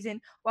the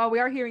season, while we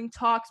are hearing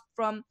talks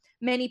from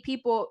many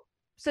people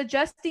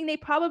suggesting they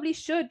probably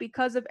should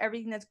because of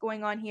everything that's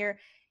going on here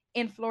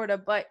in Florida.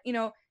 But,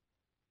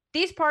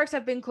 these parks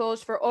have been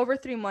closed for over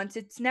 3 months.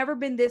 It's never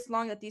been this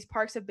long that these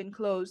parks have been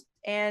closed.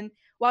 And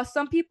while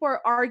some people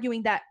are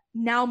arguing that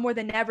now more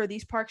than ever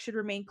these parks should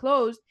remain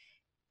closed,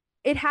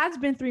 it has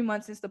been 3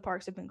 months since the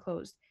parks have been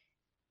closed.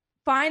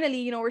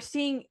 Finally, we're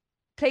seeing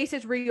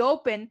places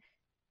reopen,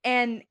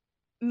 and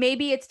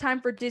maybe it's time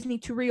for Disney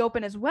to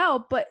reopen as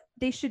well, but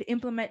they should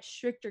implement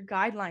stricter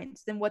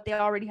guidelines than what they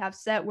already have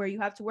set, where you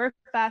have to wear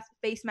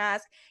face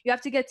mask, you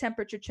have to get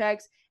temperature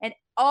checks, and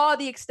all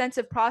the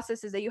extensive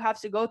processes that you have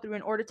to go through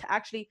in order to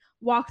actually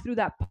walk through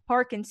that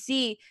park and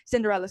see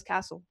Cinderella's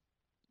castle.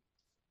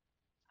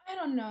 I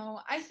don't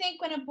know. I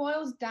think when it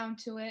boils down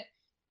to it,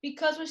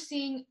 because we're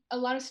seeing a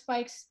lot of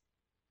spikes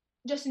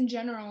just in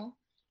general,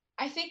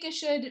 I think it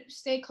should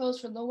stay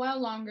closed for a little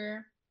while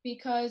longer,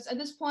 because at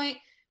this point,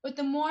 with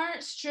the more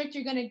strict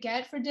you're going to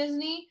get for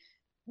Disney,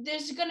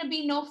 there's going to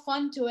be no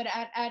fun to it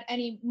at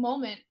any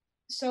moment.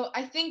 So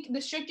I think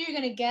the stricter you're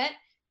gonna get,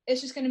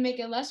 it's just gonna make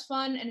it less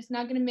fun, and it's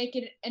not gonna make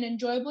it an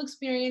enjoyable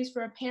experience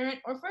for a parent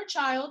or for a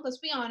child. Let's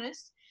be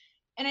honest.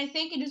 And I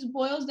think it just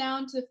boils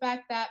down to the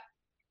fact that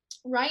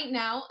right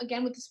now,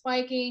 again with the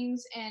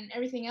spikings and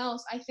everything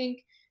else, I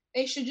think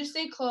they should just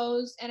stay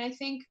closed. And I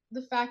think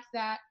the fact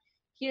that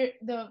here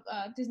the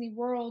Disney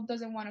World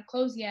doesn't want to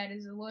close yet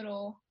is a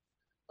little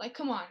like,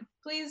 come on,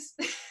 please,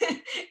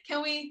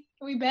 can we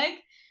beg?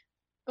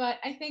 But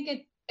I think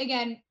it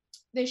again,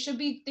 they should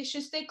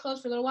stay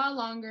closed for a little while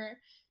longer.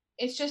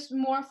 It's just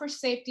more for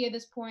safety at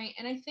this point,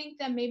 and I think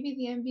that maybe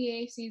the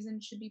NBA season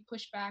should be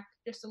pushed back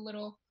just a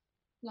little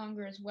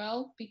longer as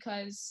well,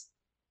 because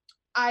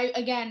I'm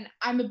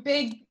really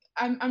big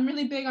on,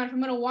 if I'm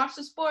going to watch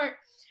the sport,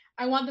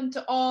 I want them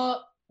to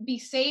all be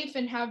safe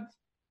and have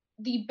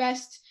the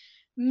best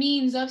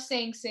means of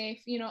staying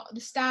safe, the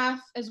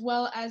staff as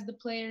well as the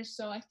players.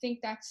 So I think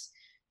that's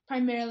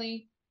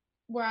primarily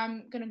where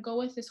I'm going to go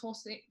with this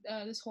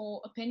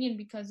whole opinion,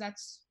 because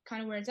that's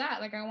kind of where it's at.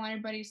 Like, I want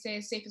everybody to stay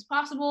as safe as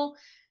possible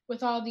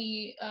with all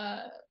the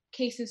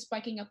cases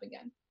spiking up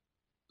again.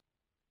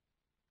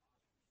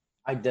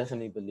 I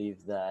definitely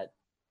believe that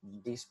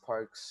these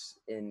parks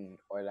in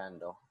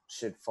Orlando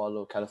should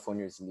follow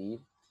California's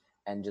lead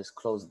and just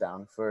close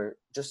down for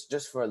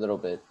just for a little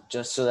bit,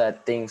 just so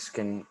that things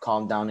can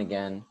calm down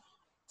again,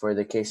 for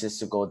the cases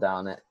to go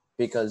down.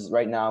 Because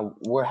right now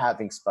we're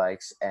having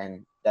spikes,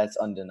 and that's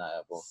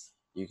undeniable.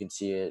 You can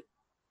see it.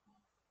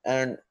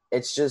 And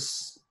it's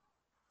just,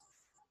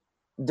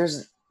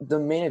 there's the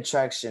main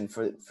attraction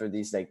for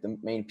these, like the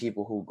main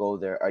people who go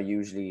there are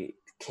usually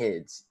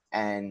kids.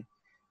 And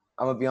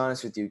I'm gonna be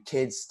honest with you,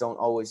 kids don't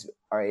always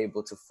are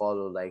able to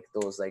follow like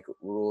those like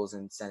rules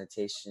and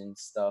sanitation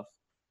stuff.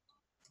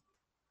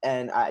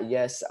 And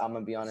yes, I'm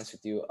gonna be honest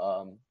with you,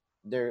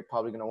 they're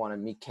probably gonna want to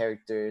meet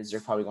characters, they're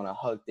probably gonna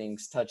hug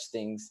things, touch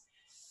things,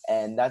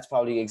 and that's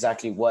probably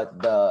exactly what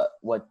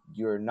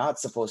you're not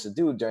supposed to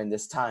do during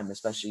this time,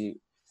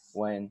 especially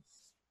when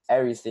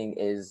everything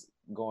is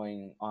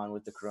going on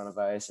with the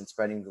coronavirus and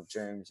spreading of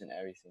germs and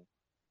everything.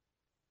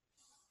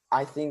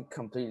 I think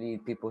completely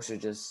people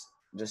should just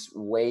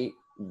wait,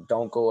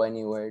 don't go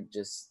anywhere,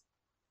 just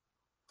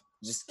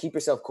keep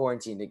yourself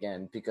quarantined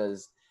again,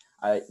 because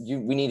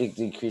we need to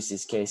decrease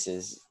these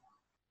cases.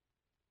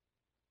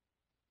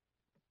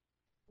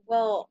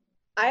 Well,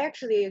 I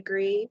actually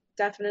agree,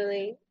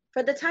 definitely.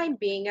 For the time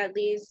being, at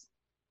least,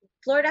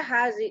 Florida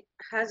has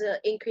an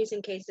increase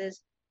in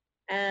cases,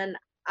 and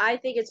I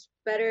think it's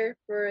better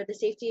for the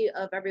safety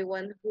of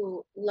everyone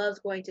who loves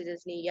going to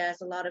Disney.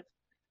 Yes, a lot of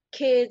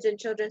kids and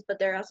children, but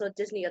there are also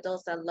Disney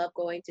adults that love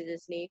going to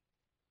Disney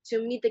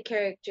to meet the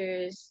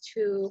characters,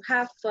 to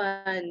have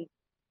fun.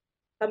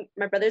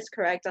 My brother's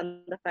correct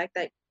on the fact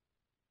that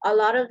a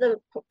lot of the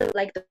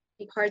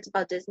parts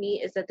about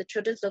Disney is that the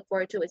children look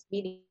forward to is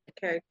meeting the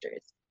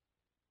characters.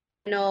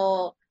 I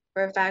know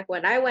for a fact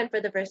when I went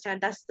for the first time,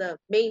 that's the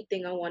main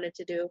thing I wanted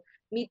to do.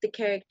 Meet the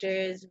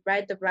characters,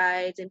 ride the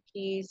rides in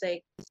peace,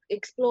 like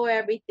explore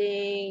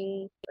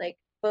everything. Like,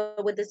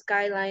 but with the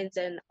skylines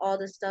and all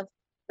the stuff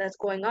that's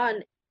going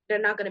on, they're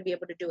not going to be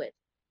able to do it.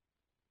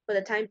 For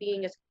the time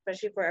being,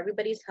 especially for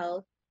everybody's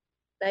health,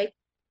 like,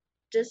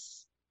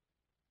 just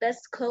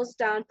let's close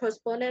down,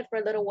 postpone it for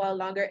a little while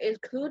longer,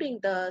 including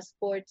the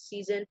sports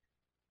season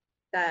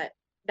that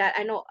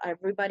I know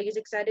everybody is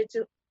excited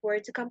for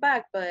it to come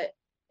back, but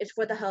it's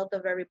for the health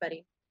of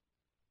everybody.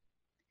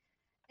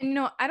 And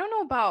I don't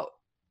know about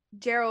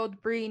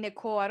Gerald, Bree,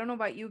 Nicole, I don't know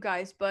about you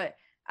guys, but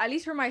at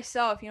least for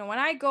myself, when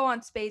I go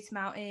on Space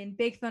Mountain,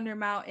 Big Thunder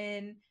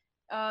Mountain,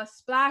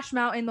 Splash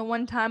Mountain, the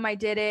one time I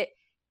did it,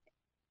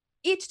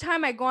 each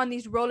time I go on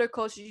these roller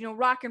coasters,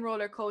 Rock and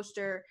Roller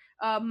Coaster,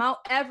 Mount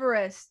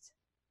Everest,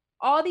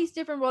 all these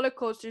different roller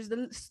coasters,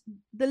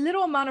 the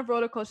little amount of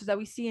roller coasters that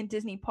we see in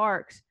Disney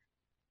parks,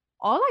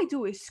 all I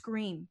do is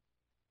scream.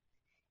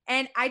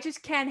 And I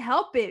just can't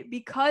help it,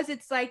 because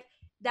it's like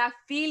that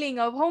feeling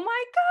of, oh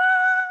my gosh,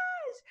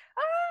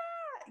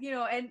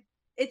 and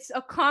it's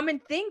a common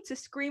thing to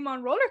scream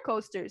on roller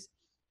coasters.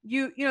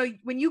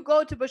 When you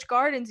go to Busch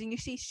Gardens and you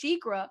see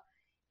SheiKra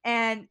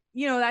and,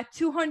 that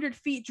 200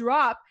 feet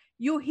drop,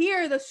 you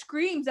hear the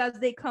screams as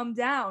they come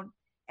down.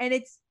 And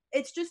it's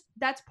just,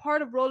 that's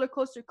part of roller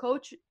coaster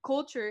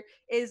culture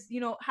is,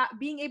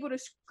 being able to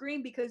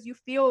scream because you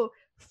feel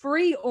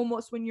free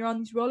almost when you're on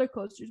these roller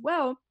coasters.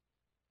 Well,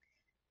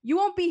 you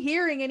won't be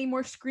hearing any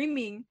more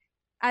screaming,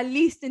 at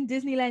least in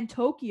Disneyland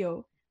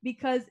Tokyo,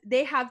 because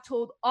they have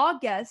told all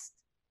guests,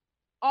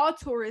 all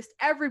tourists,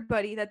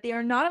 everybody that they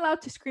are not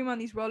allowed to scream on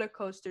these roller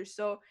coasters.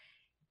 So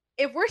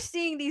if we're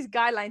seeing these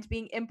guidelines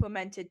being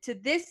implemented to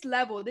this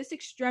level, this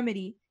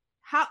extremity,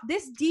 how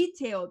this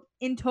detailed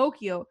in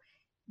Tokyo,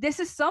 this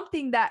is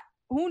something that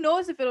who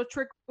knows if it'll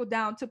trickle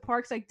down to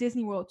parks like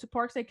Disney World, to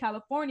parks like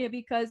California,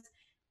 because,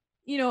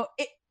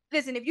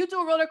 listen, if you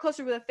do a roller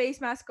coaster with a face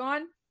mask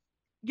on,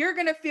 you're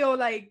going to feel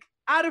like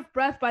out of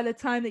breath by the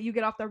time that you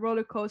get off the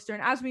roller coaster.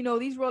 And as we know,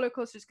 these roller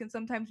coasters can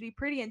sometimes be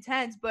pretty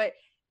intense, but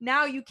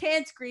now you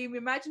can't scream.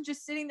 Imagine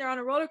just sitting there on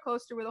a roller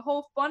coaster where the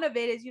whole fun of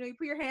it is, you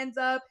put your hands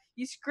up,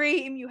 you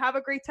scream, you have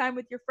a great time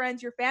with your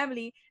friends, your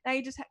family. Now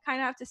you just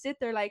kind of have to sit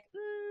there like,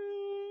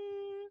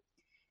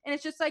 and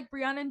it's just like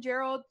Brianna and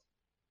Gerald.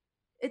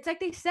 It's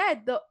like they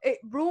said, it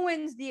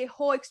ruins the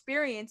whole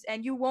experience,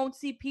 and you won't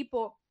see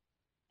people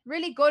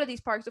really go to these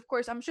parks. Of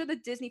course, I'm sure the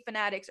Disney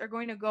fanatics are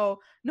going to go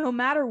no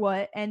matter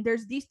what. And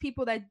there's these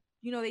people that,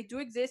 they do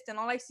exist. And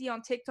all I see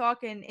on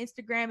TikTok and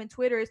Instagram and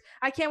Twitter is,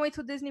 I can't wait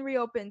till Disney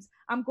reopens.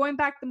 I'm going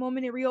back the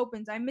moment it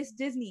reopens. I miss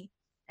Disney.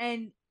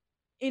 And,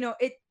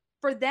 it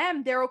for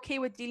them, they're okay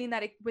with dealing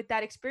with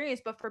that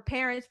experience. But for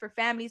parents, for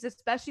families,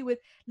 especially with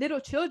little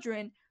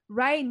children,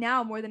 right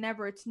now more than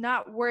ever, it's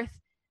not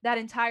worth that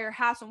entire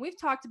hassle. And we've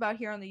talked about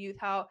here on The Youth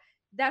how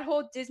that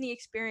whole Disney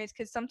experience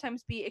could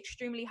sometimes be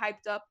extremely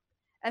hyped up,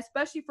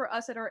 especially for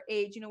us at our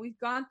age. We've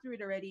gone through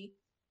it already,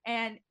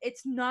 and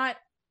it's not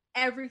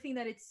everything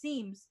that it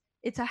seems.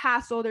 It's a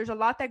hassle. There's a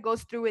lot that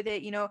goes through with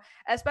it,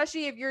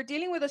 especially if you're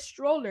dealing with a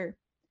stroller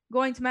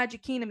going to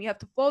Magic Kingdom. You have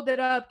to fold it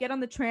up, get on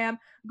the tram,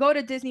 go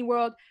to Disney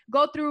World,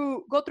 go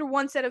through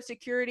one set of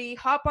security,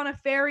 hop on a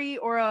ferry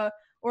or a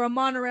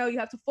monorail. You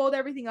have to fold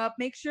everything up,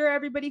 make sure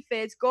everybody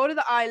fits, go to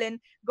the island,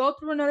 go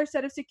through another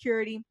set of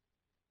security,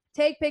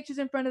 take pictures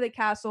in front of the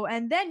castle,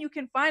 and then you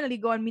can finally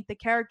go and meet the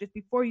characters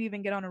before you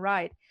even get on a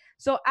ride.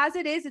 So as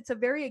it is, it's a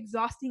very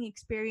exhausting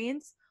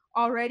experience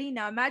already.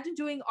 Now imagine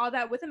doing all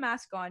that with a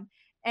mask on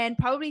and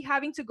probably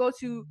having to go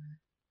to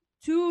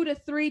 2 to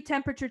 3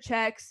 temperature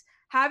checks,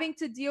 having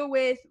to deal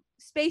with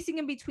spacing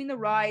in between the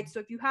rides. So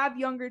if you have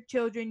younger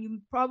children, you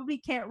probably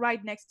can't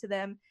ride next to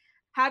them.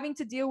 Having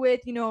to deal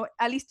with,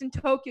 at least in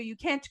Tokyo, you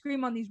can't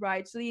scream on these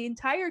rides. So the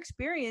entire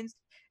experience,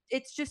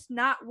 it's just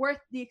not worth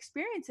the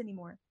experience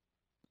anymore.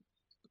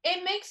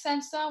 It makes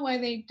sense though why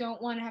they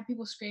don't want to have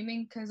people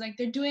screaming, because like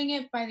they're doing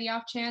it by the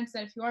off chance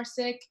that if you are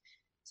sick,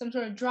 some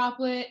sort of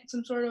droplet,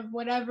 some sort of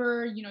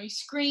whatever, you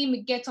scream,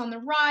 it gets on the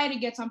ride,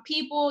 it gets on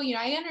people.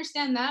 I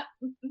understand that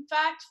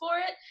fact for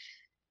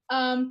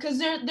it, because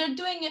they're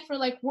doing it for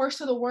like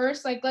worst of the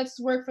worst. Like, let's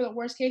work for the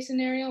worst case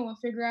scenario and we'll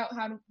figure out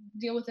how to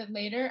deal with it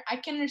later. I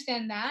can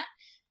understand that,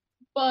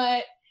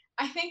 but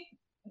I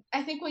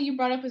think what you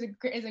brought up is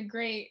a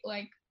great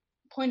like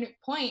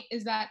point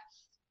is that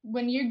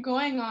when you're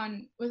going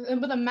on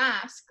with a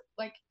mask,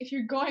 like if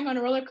you're going on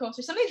a roller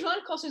coaster, some of these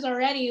roller coasters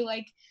already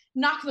like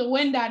knock the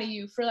wind out of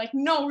you for like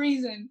no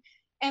reason.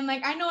 And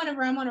like I know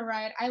whenever I'm on a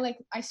ride,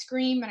 I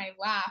scream and I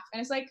laugh, and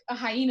it's like a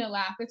hyena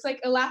laugh. It's like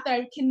a laugh that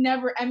I can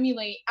never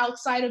emulate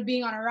outside of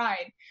being on a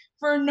ride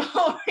for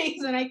no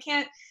reason. I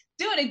can't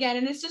do it again,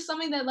 and it's just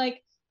something that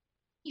like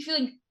you feel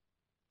like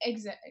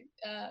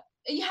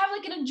you have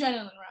like an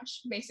adrenaline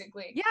rush,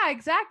 basically. Yeah,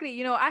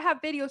 exactly. I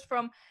have videos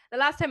from the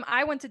last time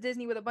I went to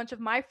Disney with a bunch of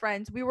my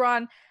friends.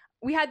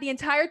 We had the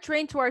entire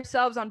train to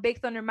ourselves on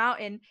Big Thunder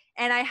Mountain,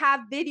 and I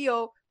have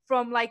video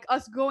from like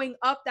us going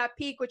up that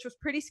peak, which was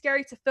pretty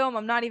scary to film.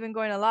 I'm not even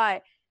going to lie.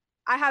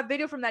 I have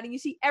video from that, and you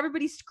see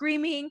everybody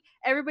screaming,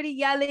 everybody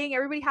yelling,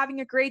 everybody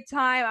having a great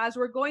time as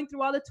we're going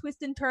through all the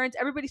twists and turns,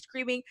 everybody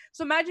screaming.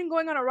 So imagine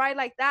going on a ride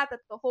like that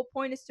the whole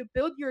point is to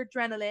build your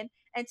adrenaline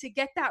and to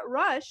get that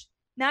rush.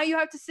 Now you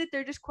have to sit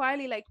there just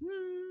quietly like,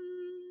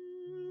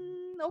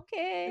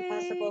 okay.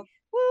 Impossible.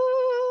 Woo.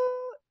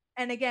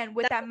 And again,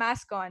 with that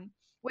mask on,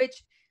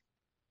 which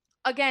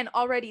again,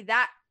 already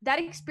that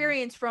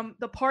experience from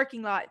the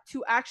parking lot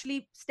to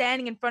actually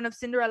standing in front of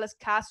Cinderella's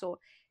castle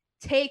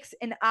takes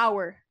an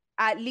hour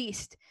at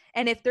least.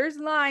 And if there's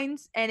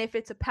lines and if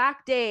it's a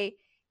packed day,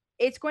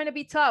 it's going to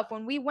be tough.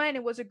 When we went,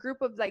 it was a group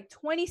of like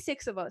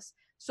 26 of us.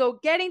 So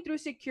getting through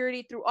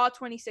security through all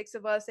 26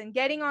 of us and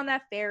getting on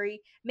that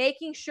ferry,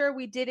 making sure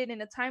we did it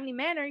in a timely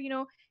manner.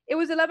 It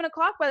was 11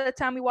 o'clock by the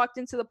time we walked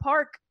into the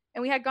park,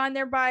 and we had gone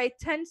there by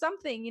 10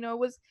 something.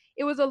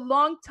 It was a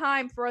long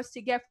time for us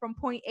to get from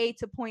point A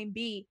to point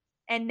B.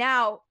 And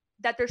now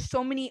that there's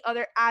so many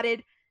other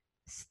added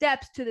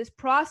steps to this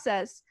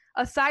process,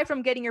 aside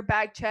from getting your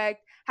bag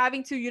checked,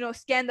 having to,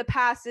 scan the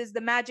passes,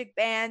 the magic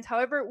bands,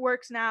 however it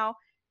works now,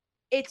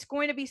 it's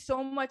going to be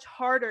so much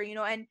harder,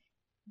 and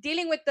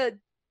dealing with the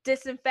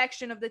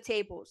disinfection of the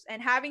tables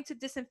and having to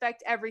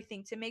disinfect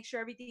everything to make sure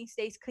everything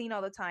stays clean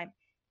all the time.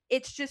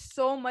 It's just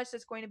so much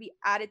that's going to be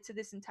added to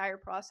this entire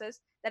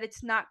process that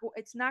it's not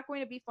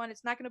going to be fun.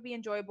 It's not going to be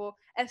enjoyable,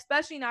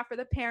 especially not for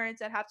the parents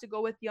that have to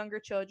go with younger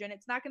children.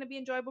 It's not going to be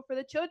enjoyable for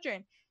the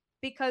children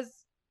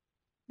because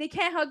they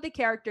can't hug the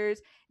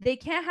characters. They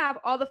can't have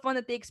all the fun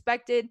that they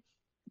expected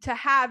to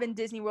have in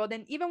Disney World.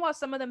 And even while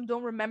some of them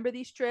don't remember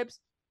these trips,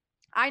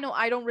 I know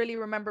I don't really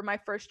remember my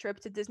first trip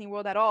to Disney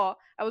World at all.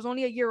 I was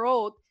only a year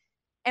old.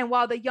 And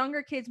while the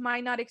younger kids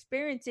might not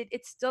experience it,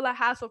 it's still a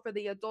hassle for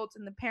the adults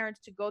and the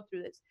parents to go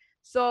through this.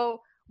 So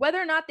whether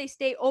or not they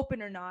stay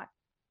open or not,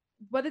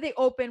 whether they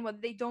open, whether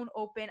they don't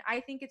open,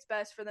 I think it's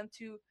best for them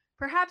to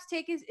perhaps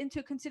take it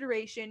into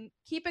consideration,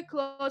 keep it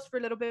closed for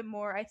a little bit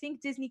more. I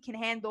think Disney can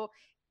handle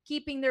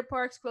keeping their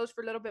parks closed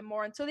for a little bit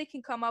more until they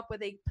can come up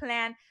with a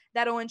plan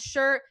that'll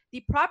ensure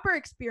the proper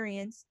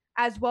experience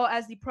as well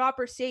as the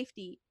proper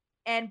safety.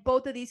 And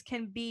both of these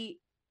can be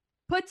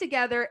put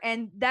together,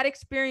 and that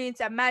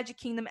experience at Magic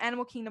Kingdom,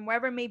 Animal Kingdom,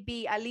 wherever it may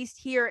be, at least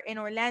here in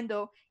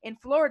Orlando, in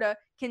Florida,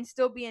 can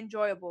still be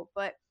enjoyable.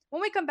 But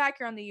when we come back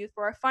here on The Youth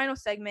for our final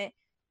segment,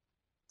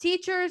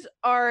 teachers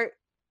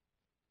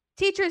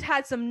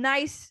had some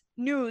nice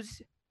news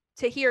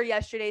to hear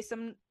yesterday,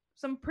 some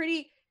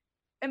pretty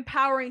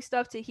empowering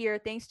stuff to hear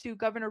thanks to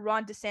Governor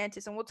Ron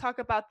DeSantis, and we'll talk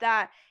about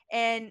that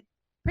and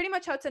pretty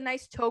much how it's a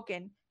nice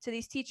token to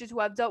these teachers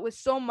who have dealt with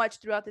so much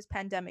throughout this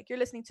pandemic. You're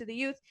listening to The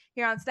Youth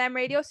here on Slam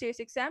Radio, Sirius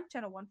XM,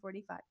 channel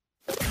 145.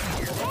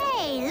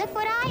 Hey, look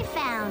what I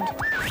found.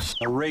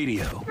 A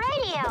radio.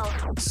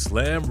 Radio.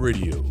 Slam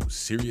Radio,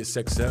 Sirius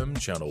XM,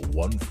 channel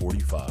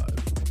 145.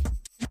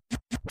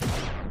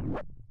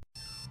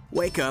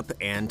 Wake up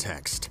and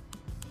text.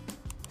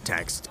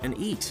 Text and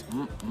eat.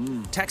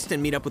 Text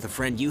and meet up with a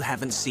friend you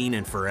haven't seen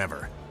in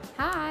forever.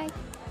 Hi.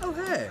 Oh,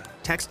 hey.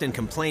 Text and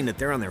complain that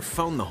they're on their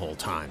phone the whole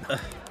time.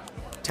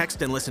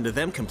 Text and listen to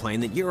them complain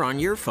that you're on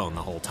your phone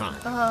the whole time.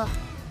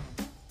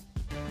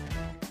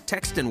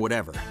 Text and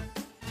whatever.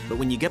 But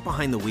when you get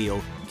behind the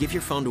wheel, give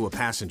your phone to a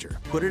passenger.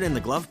 Put it in the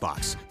glove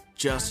box.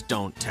 Just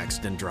don't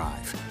text and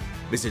drive.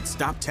 Visit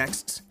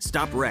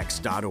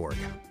StopTextsStopWrecks.org.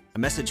 A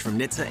message from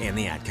NHTSA and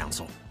the Ad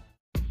Council.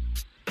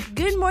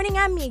 Good morning,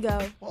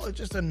 amigo. Well, it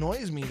just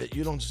annoys me that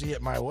you don't see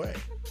it my way.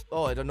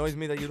 Oh, it annoys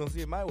me that you don't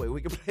see it my way.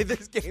 We can play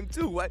this game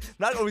too. What?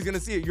 Not always gonna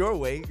see it your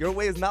way. Your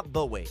way is not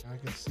the way. I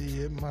can see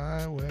it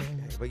my way.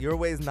 But your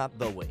way is not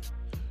the way.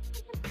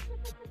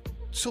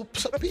 So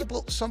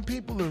some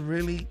people are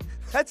really...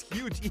 That's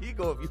huge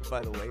ego of you, by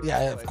the way.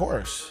 Yeah, of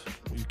course.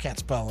 You can't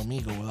spell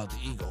amigo without the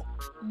ego.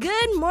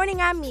 Good morning,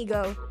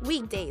 amigo.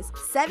 Weekdays,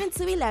 7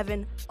 to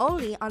 11,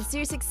 only on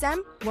Sirius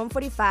XM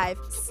 145,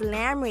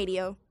 Slam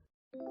Radio.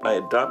 I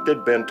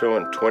adopted Bento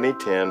in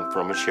 2010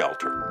 from a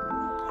shelter.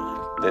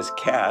 This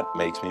cat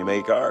makes me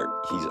make art.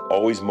 He's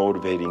always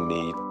motivating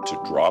me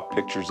to draw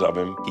pictures of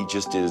him. He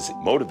just is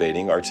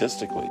motivating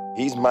artistically.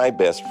 He's my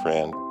best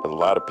friend, but a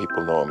lot of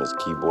people know him as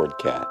Keyboard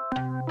Cat.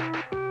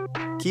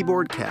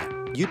 Keyboard Cat,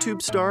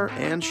 YouTube star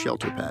and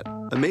shelter pet.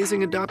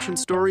 Amazing adoption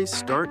stories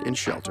start in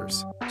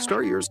shelters.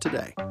 Start yours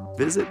today.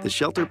 Visit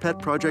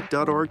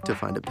theshelterpetproject.org to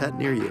find a pet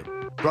near you.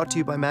 Brought to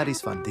you by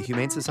Maddie's Fund, the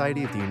Humane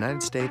Society of the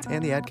United States,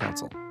 and the Ad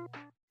Council.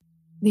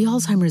 The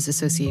Alzheimer's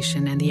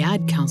Association and the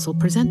Ad Council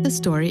present the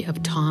story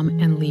of Tom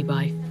and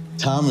Levi.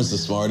 Tom is the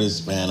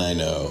smartest man I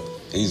know.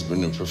 He's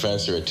been a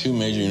professor at 2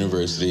 major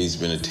universities,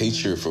 been a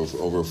teacher for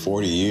over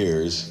 40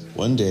 years.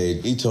 One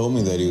day, he told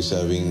me that he was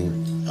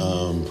having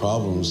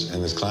problems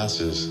in his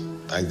classes.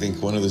 I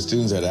think one of the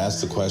students had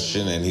asked the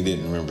question and he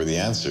didn't remember the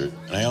answer.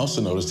 And I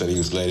also noticed that he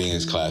was letting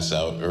his class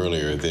out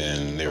earlier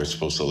than they were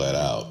supposed to let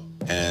out.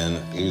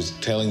 And he was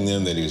telling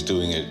them that he was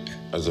doing it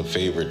as a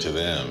favor to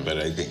them, but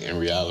I think in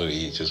reality,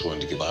 he just wanted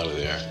to get out of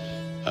there.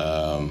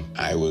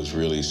 I was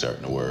really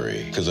starting to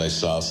worry because I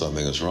saw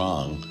something was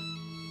wrong.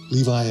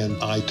 Levi and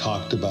I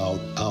talked about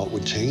how it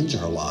would change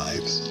our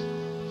lives,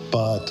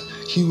 but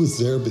he was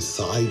there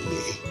beside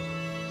me,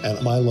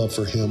 and my love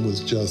for him was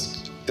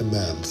just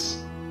immense.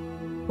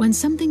 When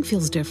something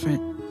feels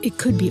different, it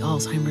could be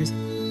Alzheimer's.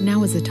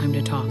 Now is the time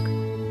to talk.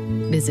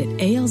 Visit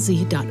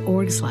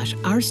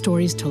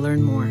alz.org/ourstories to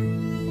learn more.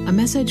 A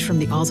message from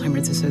the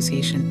Alzheimer's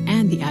Association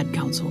and the Ad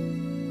Council.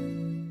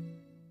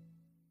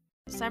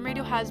 Slam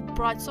Radio has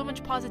brought so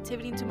much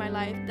positivity into my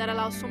life that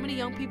allows so many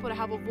young people to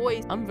have a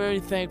voice. I'm very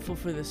thankful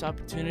for this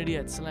opportunity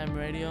at Slam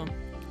Radio.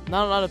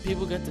 Not a lot of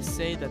people get to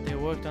say that they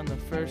worked on the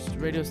first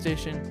radio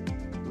station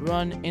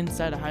run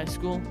inside a high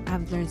school.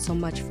 I've learned so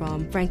much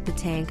from Frank the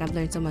Tank. I've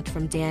learned so much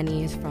from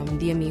Danny's, from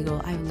The Amigo.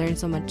 I've learned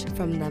so much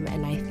from them,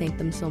 and I thank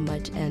them so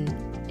much, and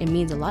it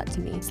means a lot to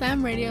me.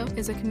 Slam Radio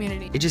is a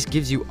community. It just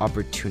gives you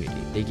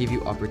opportunity. They give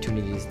you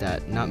opportunities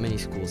that not many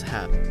schools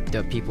have.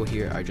 The people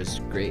here are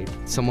just great.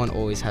 Someone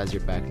always has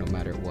your back no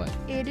matter what.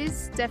 It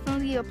is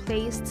definitely a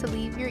place to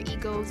leave your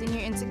egos and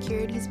your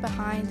insecurities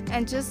behind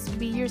and just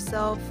be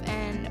yourself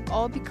and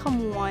all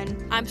become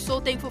one. I'm so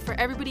thankful for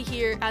everybody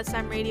here at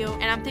Slam Radio,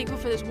 and I'm thankful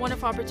for this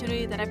wonderful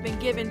opportunity that I've been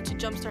given to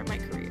jumpstart my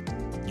career.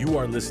 You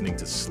are listening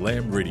to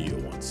Slam Radio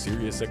on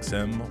Sirius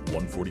XM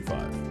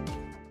 145.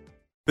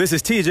 This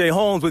is TJ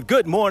Holmes with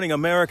Good Morning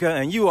America,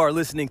 and you are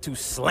listening to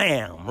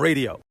Slam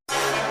Radio.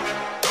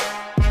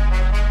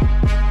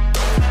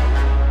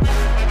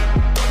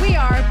 We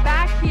are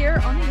back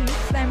here on the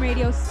Youth Slam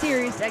Radio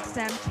Sirius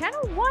XM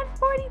channel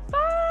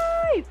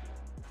 145.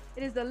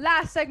 It is the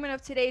last segment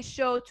of today's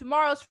show.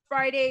 Tomorrow's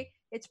Friday.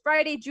 It's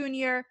Friday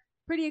Junior.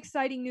 Pretty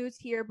exciting news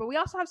here, but we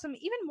also have some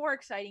even more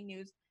exciting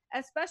news,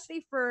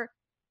 especially for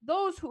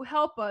those who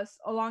help us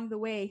along the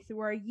way through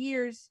our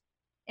years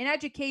in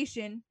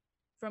education.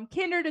 From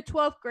kinder to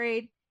 12th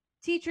grade,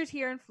 teachers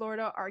here in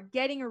Florida are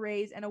getting a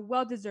raise, and a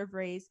well-deserved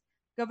raise.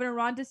 Governor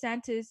Ron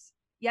DeSantis,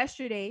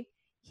 yesterday,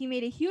 he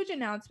made a huge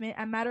announcement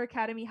at Mater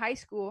Academy High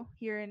School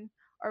here in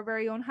our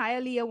very own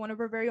Hialeah, one of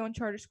our very own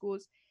charter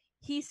schools.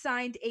 He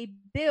signed a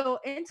bill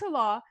into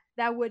law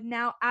that would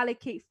now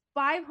allocate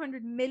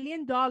 $500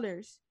 million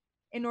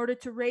in order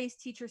to raise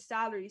teacher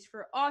salaries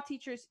for all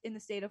teachers in the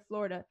state of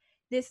Florida.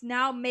 This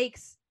now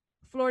makes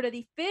Florida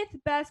the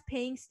 5th best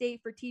paying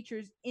state for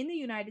teachers in the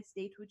United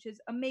States, which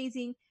is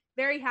amazing.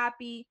 Very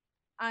happy.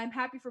 I'm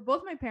happy for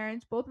both my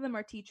parents. Both of them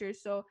are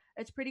teachers, so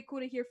it's pretty cool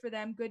to hear for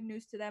them. Good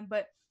news to them.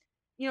 But,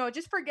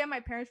 just forget my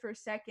parents for a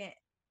second.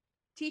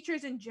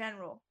 Teachers in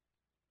general,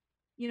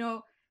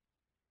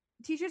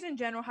 teachers in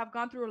general have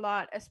gone through a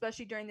lot,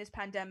 especially during this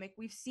pandemic.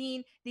 We've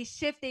seen the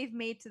shift they've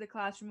made to the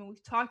classroom, and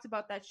we've talked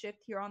about that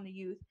shift here on the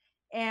Youth,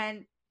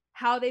 and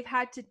how they've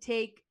had to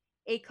take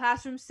a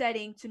classroom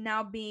setting to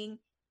now being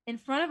in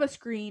front of a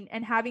screen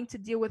and having to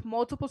deal with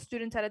multiple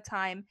students at a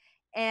time,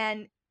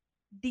 and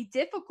the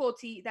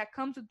difficulty that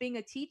comes with being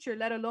a teacher,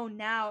 let alone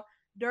now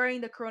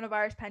during the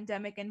coronavirus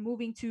pandemic and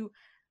moving to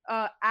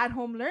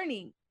at-home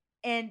learning.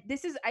 And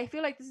I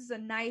feel like this is a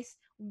nice,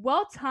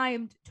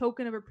 well-timed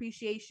token of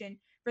appreciation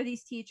for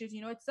these teachers.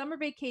 It's summer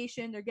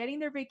vacation. They're getting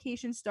their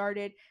vacation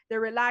started. They're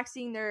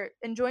relaxing. They're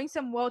enjoying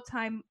some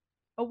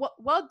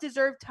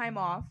well-deserved time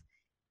off.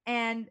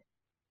 And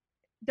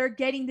they're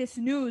getting this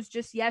news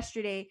just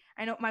yesterday.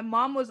 I know my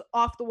mom was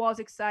off the walls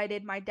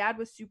excited. My dad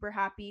was super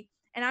happy.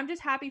 And I'm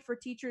just happy for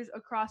teachers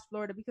across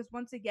Florida, because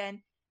once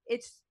again,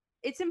 it's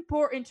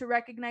important to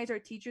recognize our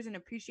teachers and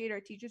appreciate our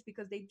teachers,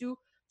 because they do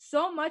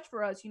so much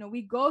for us.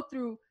 We go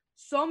through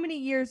so many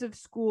years of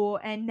school,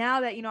 and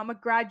now that I'm a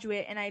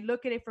graduate and I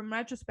look at it from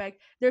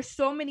retrospect, there's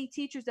so many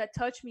teachers that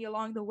touch me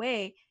along the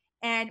way,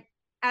 and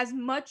as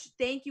much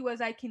thank you as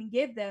I can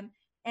give them,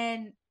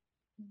 and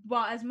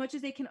as much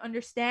as they can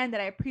understand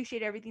that I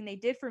appreciate everything they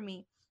did for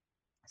me,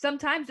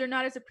 sometimes they're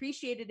not as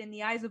appreciated in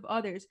the eyes of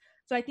others.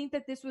 So I think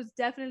that this was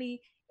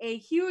definitely a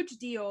huge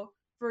deal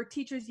for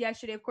teachers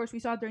yesterday. Of course, we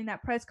saw during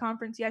that press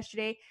conference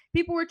yesterday,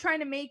 people were trying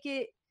to make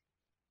it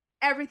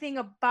everything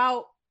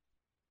about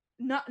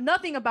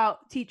nothing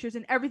about teachers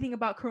and everything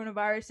about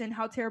coronavirus and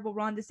how terrible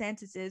Ron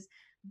DeSantis is.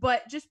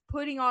 But just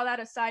putting all that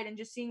aside and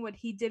just seeing what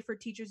he did for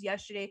teachers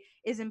yesterday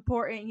is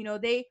important.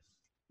 They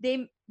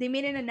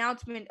made an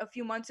announcement a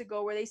few months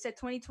ago where they said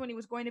 2020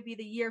 was going to be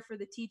the year for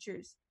the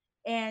teachers.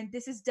 And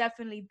this is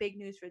definitely big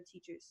news for the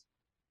teachers.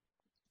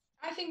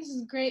 I think this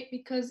is great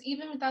because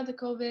even without the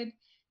COVID,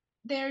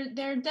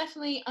 they're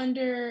definitely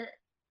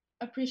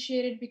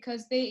underappreciated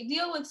because they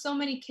deal with so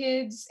many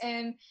kids,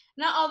 and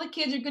not all the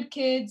kids are good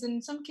kids,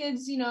 and some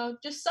kids,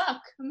 just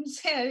suck. I'm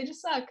just saying, they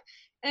just suck.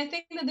 And I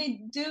think that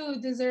they do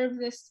deserve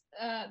this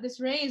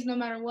raise no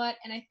matter what.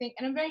 And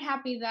I'm very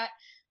happy that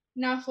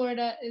now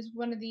Florida is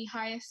one of the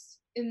highest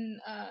in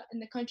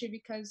the country,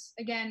 because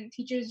again,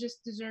 teachers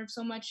just deserve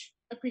so much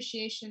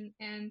appreciation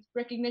and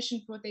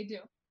recognition for what they do.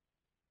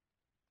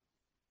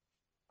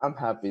 I'm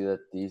happy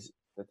that these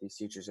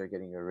teachers are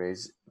getting a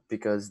raise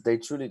because they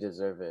truly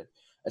deserve it,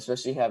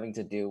 especially having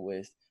to deal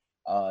with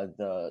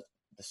the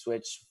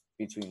switch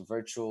between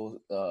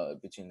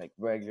between like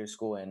regular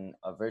school and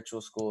a virtual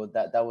school.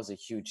 That was a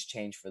huge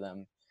change for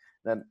them.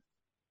 That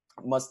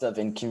must have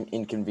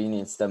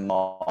inconvenienced them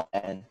all.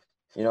 And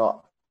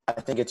I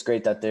think it's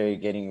great that they're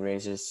getting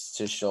raises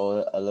to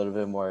show a little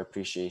bit more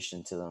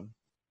appreciation to them.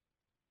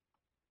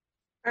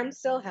 I'm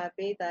so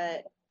happy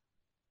that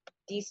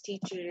these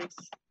teachers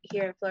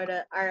here in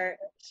Florida are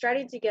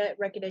starting to get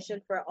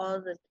recognition for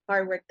all the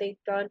hard work they've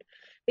done,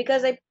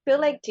 because I feel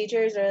like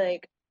teachers are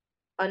like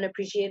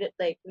unappreciated,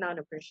 like not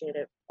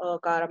appreciated. Oh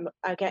God,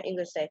 I can't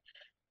English say.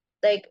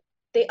 Like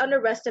they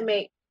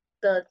underestimate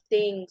the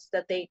things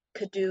that they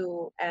could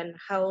do and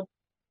how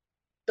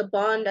the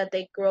bond that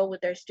they grow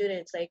with their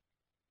students. Like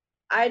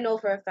I know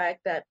for a fact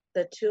that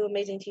the two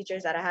amazing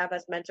teachers that I have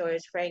as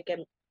mentors, Frank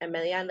and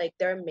Melian, like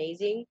they're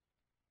amazing,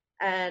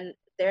 and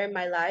they're in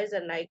my lives,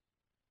 and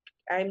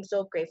I'm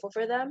so grateful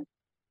for them.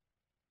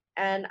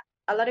 And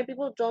a lot of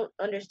people don't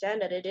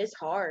understand that it is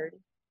hard,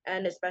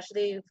 and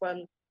especially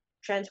from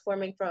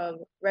transforming from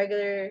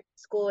regular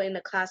school in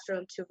the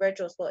classroom to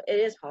virtual school, it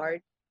is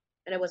hard,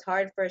 and it was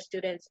hard for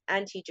students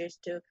and teachers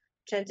to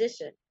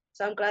transition.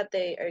 So I'm glad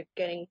they are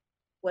getting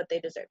what they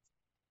deserve.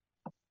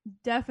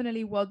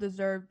 Definitely well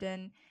deserved.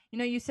 And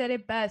you said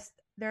it best,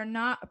 they're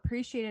not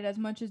appreciated as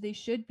much as they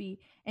should be,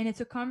 and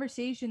it's a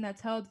conversation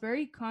that's held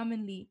very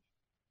commonly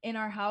in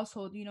our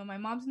household. My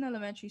mom's an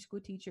elementary school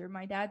teacher,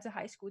 my dad's a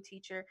high school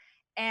teacher,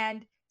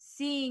 and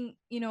seeing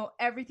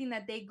everything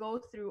that they go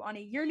through on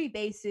a yearly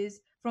basis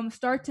from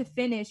start to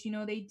finish,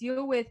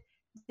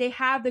 they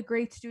have the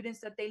great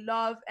students that they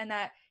love and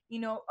that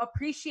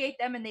appreciate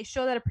them, and they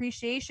show that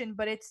appreciation,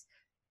 but it's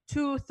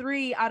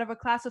 2-3 out of a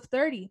class of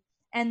 30.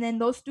 And then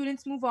those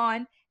students move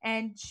on,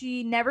 and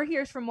she never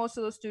hears from most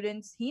of those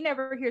students. He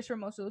never hears from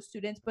most of those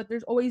students, but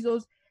there's always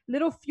those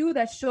little few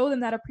that show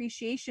them that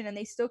appreciation, and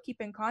they still keep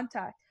in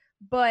contact.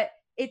 But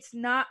it's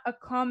not a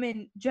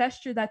common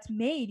gesture that's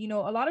made. A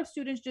lot of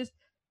students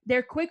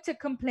they're quick to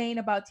complain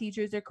about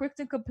teachers. They're quick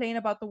to complain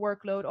about the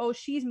workload. Oh,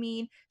 she's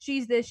mean,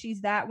 she's this,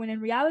 she's that. When in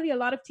reality, a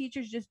lot of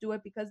teachers just do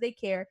it because they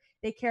care.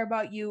 They care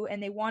about you,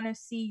 and they want to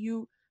see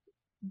you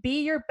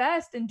be your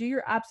best and do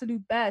your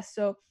absolute best.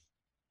 So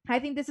I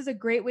think this is a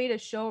great way to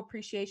show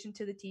appreciation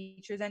to the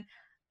teachers. And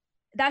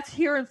that's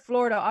here in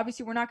Florida.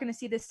 Obviously, we're not going to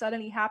see this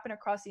suddenly happen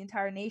across the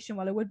entire nation.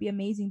 While it would be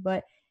amazing,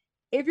 but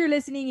if you're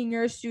listening and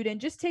you're a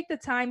student, just take the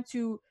time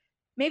to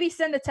maybe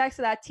send a text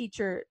to that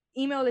teacher,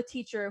 email the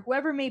teacher,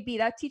 whoever it may be,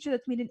 that teacher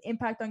that's made an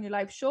impact on your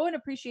life. Show an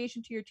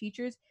appreciation to your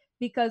teachers,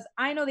 because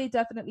I know they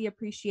definitely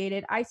appreciate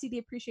it. I see the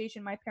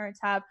appreciation my parents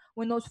have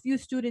when those few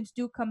students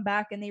do come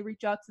back and they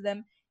reach out to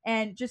them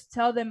and just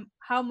tell them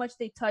how much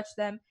they touched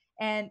them,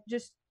 and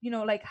just,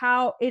 like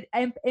how it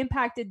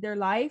impacted their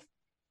life.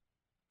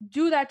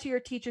 Do that to your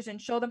teachers and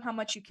show them how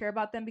much you care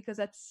about them, because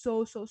that's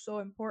so, so, so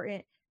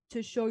important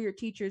to show your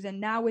teachers.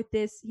 And now with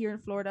this here in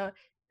Florida,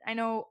 I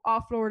know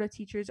all Florida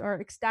teachers are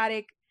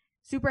ecstatic,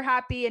 super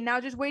happy, and now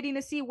just waiting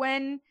to see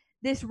when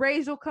this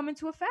raise will come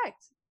into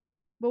effect.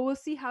 But we'll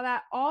see how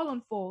that all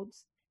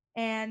unfolds.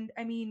 And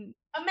I mean,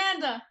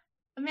 Amanda,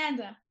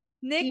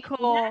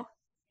 Nicole,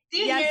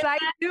 yes, I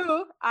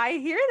do. I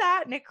hear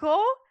that,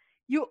 Nicole.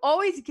 You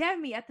always get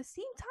me at the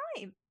same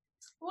time.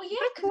 Well, yeah,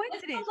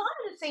 because it comes on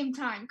at the same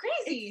time.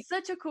 Crazy. It's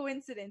such a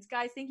coincidence.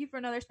 Guys, thank you for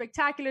another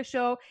spectacular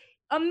show.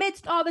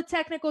 Amidst all the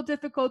technical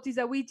difficulties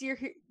that we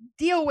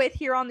deal with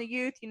here on The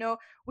Youth,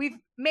 we've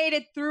made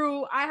it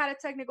through. I had a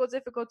technical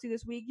difficulty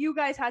this week. You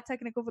guys had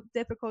technical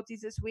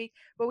difficulties this week,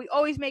 but we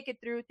always make it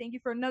through. Thank you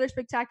for another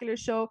spectacular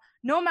show.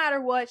 No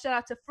matter what, shout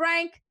out to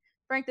Frank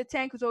the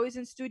Tank, who's always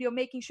in studio,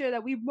 making sure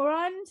that we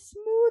run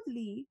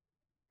smoothly.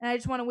 And I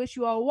just want to wish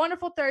you all a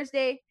wonderful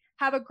Thursday.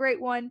 Have a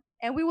great one.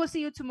 And we will see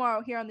you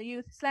tomorrow here on The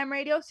Youth Slam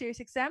Radio, Sirius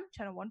XM,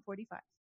 channel 145.